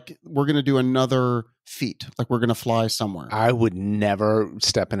 they were like, we're going to do another feat. Like, we're going to fly somewhere. I would never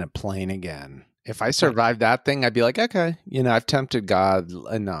step in a plane again. If I survived that thing, I'd be like, okay, I've tempted God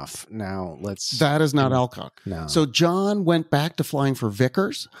enough. Now let's. That is not Alcock. No. So John went back to flying for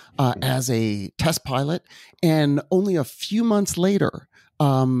Vickers as a test pilot. And only a few months later,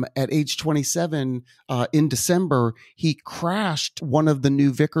 at age 27, in December, he crashed one of the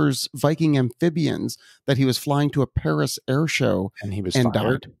new Vickers Viking amphibians that he was flying to a Paris air show, and he was and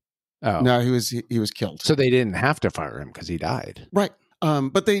fired. died. Oh, No, he was killed. So they didn't have to fire him because he died. Right.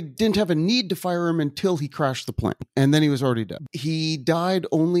 But they didn't have a need to fire him until he crashed the plane, and then he was already dead. He died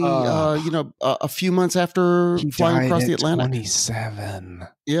only, a few months after flying across the Atlantic. 27.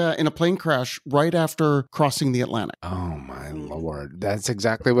 Yeah, in a plane crash right after crossing the Atlantic. Oh my Lord! That's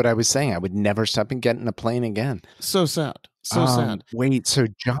exactly what I was saying. I would never stop and get in a plane again. So sad. So sad. Wait, so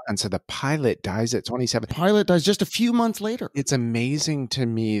the pilot dies at 27. Pilot dies just a few months later. It's amazing to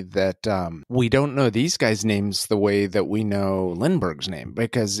me that we don't know these guys' names the way that we know Lindbergh's name,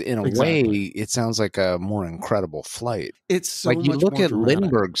 because in a way, it sounds like a more incredible flight. It's so like you much look more at dramatic.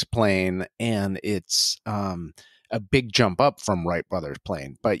 Lindbergh's plane, and it's a big jump up from Wright Brothers'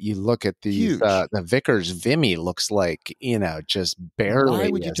 plane, but you look at the Vickers Vimy looks like, just barely. Why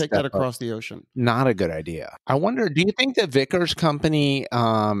would you take that across the ocean? Not a good idea. I wonder, do you think the Vickers company,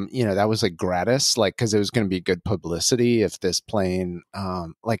 that was like gratis, like because it was going to be good publicity if this plane,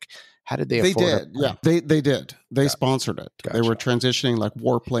 how did they afford it? Yeah, they did. They sponsored it. Gotcha. They were transitioning like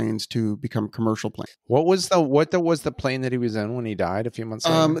warplanes to become commercial planes. What was the plane that he was in when he died a few months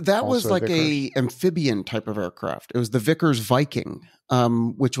later? That was like a amphibian type of aircraft. It was the Vickers Viking,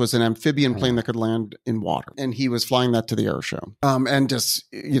 which was an amphibian plane that could land in water. And he was flying that to the air show. And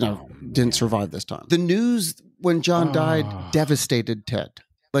just, didn't survive this time. The news when John died devastated Ted.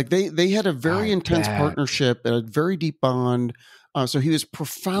 Like they had a very intense partnership, a very deep bond. So he was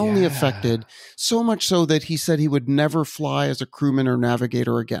profoundly affected, so much so that he said he would never fly as a crewman or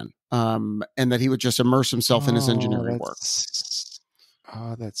navigator again, and that he would just immerse himself in his engineering work.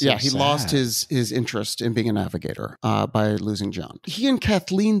 Oh, that's so he sad. lost his interest in being a navigator by losing John. He and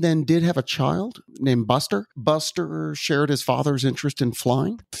Kathleen then did have a child named Buster. Buster shared his father's interest in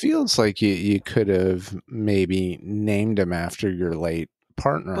flying. Feels like you could have maybe named him after your late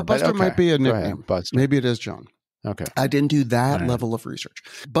partner. But Buster might be a nickname. Maybe it is John. Okay. I didn't do that level of research.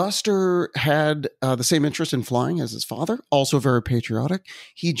 Buster had the same interest in flying as his father, also very patriotic.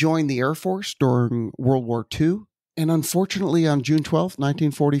 He joined the Air Force during World War II. And unfortunately, on June 12th,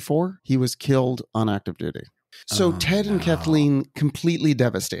 1944, he was killed on active duty. So Ted and Kathleen completely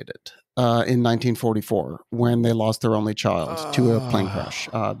devastated in 1944 when they lost their only child to a plane crash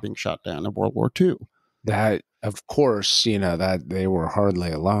being shot down in World War II. That, of course, that they were hardly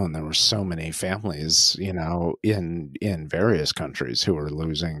alone. There were so many families, in various countries who were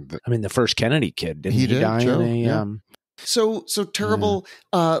losing. The first Kennedy kid, didn't he die Joe, in a... So terrible.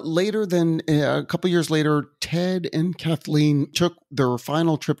 Later than a couple years later, Ted and Kathleen took their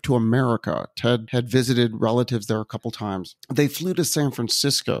final trip to America. Ted had visited relatives there a couple times. They flew to San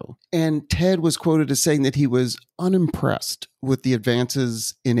Francisco, and Ted was quoted as saying that he was unimpressed with the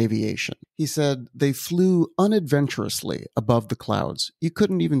advances in aviation. He said they flew unadventurously above the clouds. You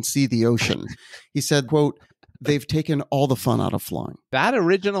couldn't even see the ocean. He said, quote, "They've taken all the fun out of flying." That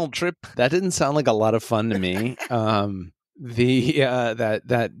original trip, that didn't sound like a lot of fun to me.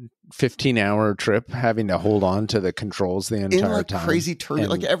 That 15-hour trip, having to hold on to the controls the entire time. Crazy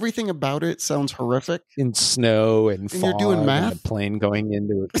turbulence. Like everything about it sounds horrific. In snow and fog. You're doing math. And the plane going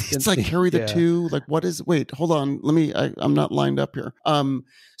into it. It's like carry the two. Like what is? Wait, hold on. I'm not lined up here.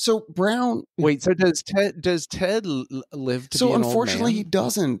 So Brown. Wait. So does Ted live to be an unfortunately, old man? he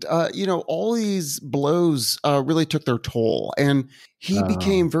doesn't. All these blows really took their toll, and he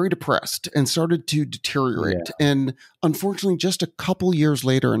became very depressed and started to deteriorate. Yeah. And unfortunately, just a couple years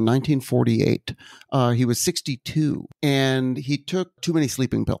later, in 1948, he was 62, and he took too many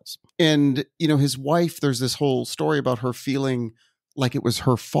sleeping pills. And his wife. There's this whole story about her feeling like it was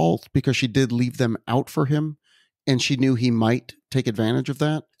her fault because she did leave them out for him. And she knew he might take advantage of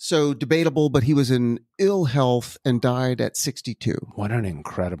that. So debatable, but he was in ill health and died at 62. What an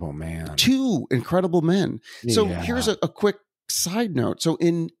incredible man. Two incredible men. So here's a quick side note. So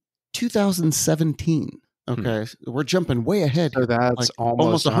in 2017, we're jumping way ahead. So that's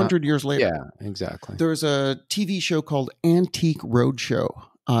almost 100 years later. Yeah, exactly. There's a TV show called Antique Roadshow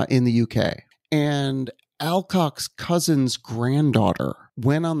in the UK. And Alcock's cousin's granddaughter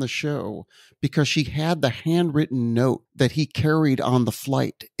went on the show because she had the handwritten note that he carried on the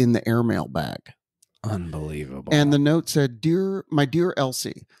flight in the airmail bag. Unbelievable. And the note said, my dear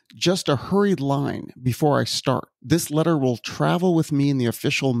Elsie, just a hurried line before I start. This letter will travel with me in the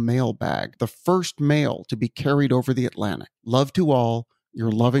official mail bag, the first mail to be carried over the Atlantic. Love to all,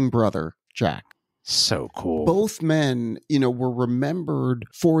 your loving brother, Jack. So cool. Both men, were remembered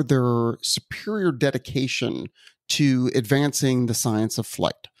for their superior dedication to advancing the science of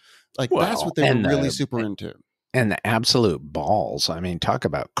flight. That's what they were really super into. And the absolute balls. I mean, talk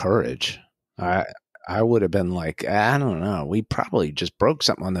about courage. I would have been like, I don't know. We probably just broke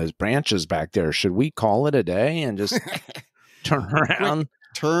something on those branches back there. Should we call it a day and just turn around? Quick,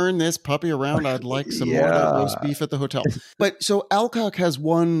 turn this puppy around. I'd like some more of that roast beef at the hotel. But so Alcock has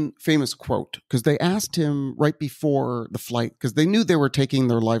one famous quote, because they asked him right before the flight, because they knew they were taking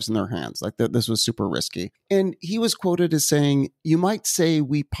their lives in their hands, like that this was super risky. And he was quoted as saying, "You might say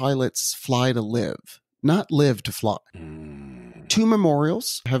we pilots fly to live, not live to fly." Two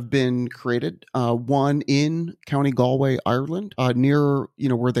memorials have been created. One in County Galway, Ireland, near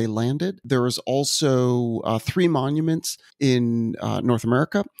where they landed. There is also 3 monuments in North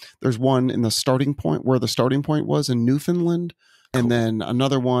America. There's one in the starting point, where the starting point was in Newfoundland, and then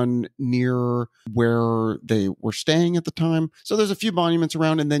another one near where they were staying at the time. So there's a few monuments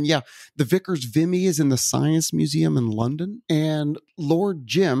around. And then, the Vickers Vimy is in the Science Museum in London. And Lord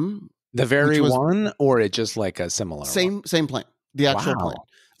Jim... The very one, or it just like a similar Same plane. The actual plane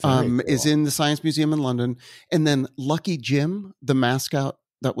cool. is in the Science Museum in London. And then Lucky Jim, the mascot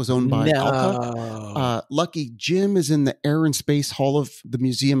that was owned by Alcock. Lucky Jim is in the Air and Space Hall of the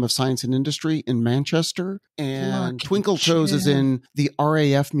Museum of Science and Industry in Manchester. And Lucky Twinkle Toes is in the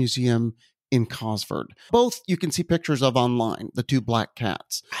RAF Museum in Cosford. Both you can see pictures of online, the 2 black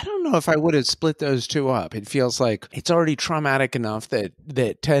cats. I don't know if I would have split those 2 up. It feels like it's already traumatic enough that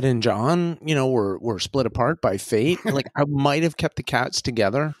Ted and John, were split apart by fate. Like I might have kept the cats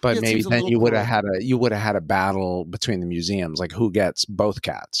together, but maybe then you would have had a battle between the museums, like who gets both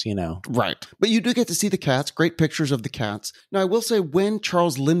cats, Right. But you do get to see the cats, great pictures of the cats. Now I will say, when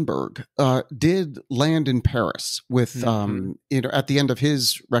Charles Lindbergh did land in Paris with at the end of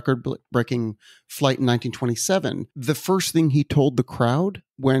his record-breaking flight in 1927, the first thing he told the crowd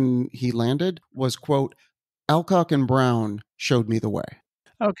when he landed was, quote, "Alcock and Brown showed me the way."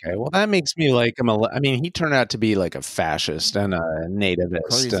 Okay, well, that makes me like him. I mean, he turned out to be like a fascist and a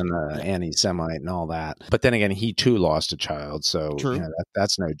nativist and an anti-Semite and all that. But then again, he too lost a child, so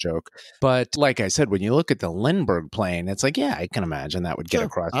that's no joke. But like I said, when you look at the Lindbergh plane, it's like, I can imagine that would get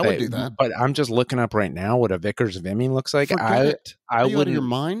across. I would do that. But I'm just looking up right now what a Vickers Vimy looks like. Are you out of your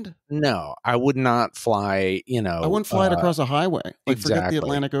mind? No, I would not fly. I wouldn't fly it across a highway. Forget the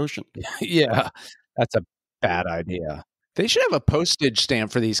Atlantic Ocean. Yeah, that's a bad idea. They should have a postage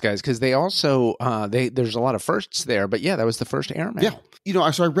stamp for these guys, because they also there's a lot of firsts there. But that was the first airman.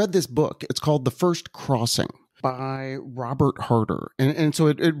 Yeah, so I read this book. It's called The First Crossing by Robert Harder, and so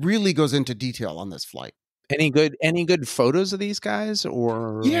it really goes into detail on this flight. Any good photos of these guys?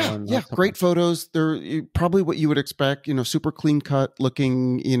 Or great photos. They're probably what you would expect. Super clean cut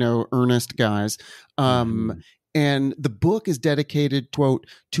looking. Earnest guys. And the book is dedicated, quote,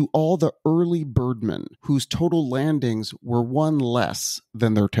 "to all the early birdmen whose total landings were one less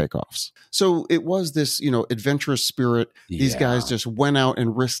than their takeoffs." So it was this, adventurous spirit. These guys just went out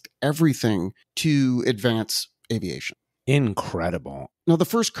and risked everything to advance aviation. Incredible. Now, the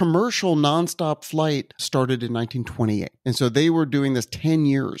first commercial nonstop flight started in 1928. And so they were doing this 10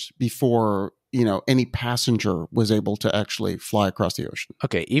 years before any passenger was able to actually fly across the ocean.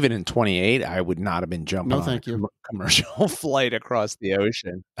 Okay, even in 28, I would not have been jumping on a commercial flight across the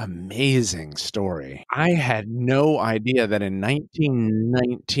ocean. Amazing story. I had no idea that in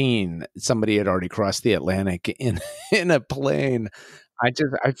 1919, somebody had already crossed the Atlantic in a plane. I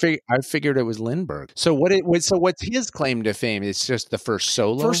figured it was Lindbergh. So what's his claim to fame? It's just the first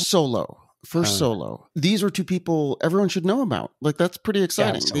solo? First solo. These are 2 people everyone should know about. Like, that's pretty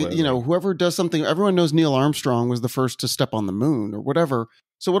exciting. Whoever does something, everyone knows Neil Armstrong was the first to step on the moon or whatever.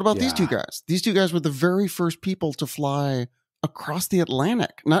 So what about these 2 guys? These 2 guys were the very first people to fly across the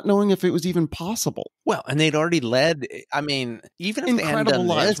Atlantic, not knowing if it was even possible. Well, and they'd already led. I mean, even if incredible they hadn't done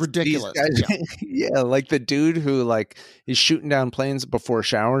lives, this, ridiculous. Like the dude who is shooting down planes before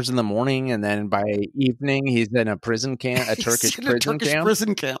showers in the morning, and then by evening he's in a prison camp, a Turkish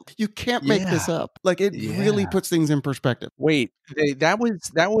prison camp. You can't make this up. Like, it really puts things in perspective. Wait, that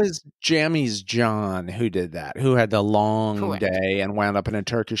was Jammy's John who did that, who had the long day and wound up in a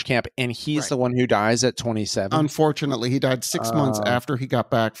Turkish camp, and he's the one who dies at 27. Unfortunately, he died 6 months after he got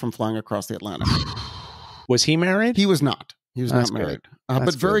back from flying across the Atlantic. Was he married? He was not. He was not married,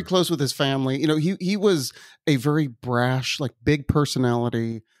 but very close with his family. He was a very brash, big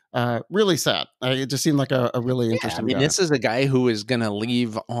personality, Really sad. It just seemed like a really interesting guy. This is a guy who is going to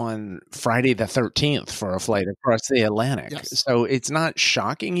leave on Friday the 13th for a flight across the Atlantic. Yes. So it's not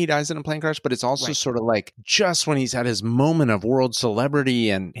shocking he dies in a plane crash, but it's also sort of like just when he's at his moment of world celebrity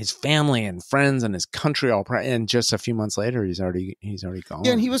and his family and friends and his country all and just a few months later, he's already gone.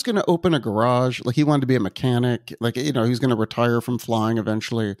 Yeah, and he was going to open a garage. Like he wanted to be a mechanic. Like, he was going to retire from flying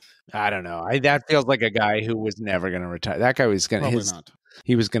eventually. I don't know. That feels like a guy who was never going to retire. That guy was going to not.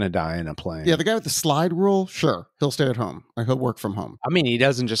 He was going to die in a plane. Yeah, the guy with the slide rule, sure, he'll stay at home. Like, he'll work from home. I mean, he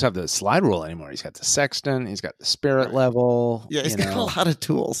doesn't just have the slide rule anymore. He's got the sextant. He's got the spirit level. Yeah, he's got a lot of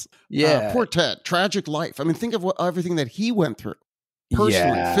tools. Yeah. Poor Ted. Tragic life. I mean, think of everything that he went through.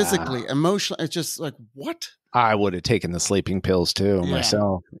 Personally, physically, emotionally. It's just like, what? I would have taken the sleeping pills too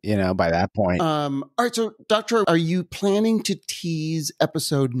myself, by that point. All right. So, Doctor, are you planning to tease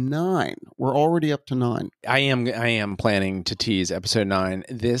episode 9? We're already up to 9. I am planning to tease episode 9.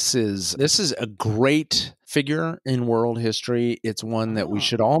 This is a great figure in world history. It's one that we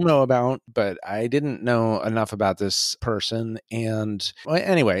should all know about, but I didn't know enough about this person. And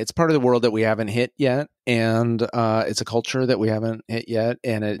anyway, it's part of the world that we haven't hit yet. And it's a culture that we haven't hit yet.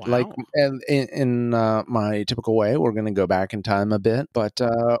 And in my typical way, we're going to go back in time a bit, but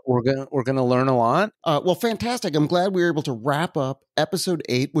we're going to learn a lot. Well, fantastic. I'm glad we were able to wrap up episode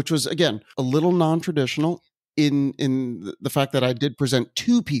 8, which was, again, a little non-traditional in the fact that I did present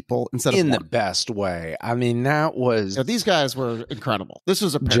 2 people instead of in 1. The best way. I mean, that was these guys were incredible. This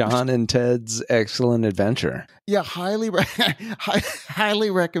was a John and Ted's Excellent Adventure. Yeah, highly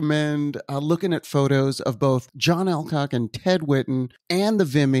recommend looking at photos of both John Alcock and Ted Whitten and the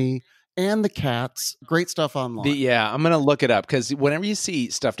Vimy and the cats. Great stuff online. I'm going to look it up because whenever you see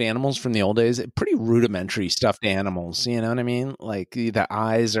stuffed animals from the old days, pretty rudimentary stuffed animals, you know what I mean? Like the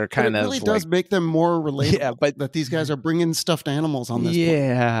eyes are kind of. It really does make them more relatable. Yeah, but that these guys are bringing stuffed animals on this.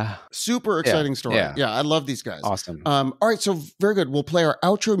 Yeah. Point. Super exciting story. Yeah, I love these guys. Awesome. All right, so very good. We'll play our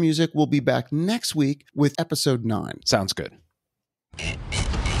outro music. We'll be back next week with episode 9. Sounds good.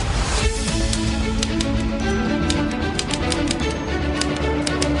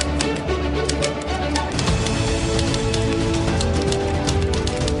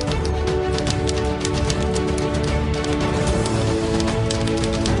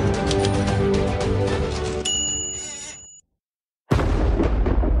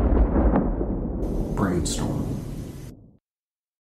 Brainstorm.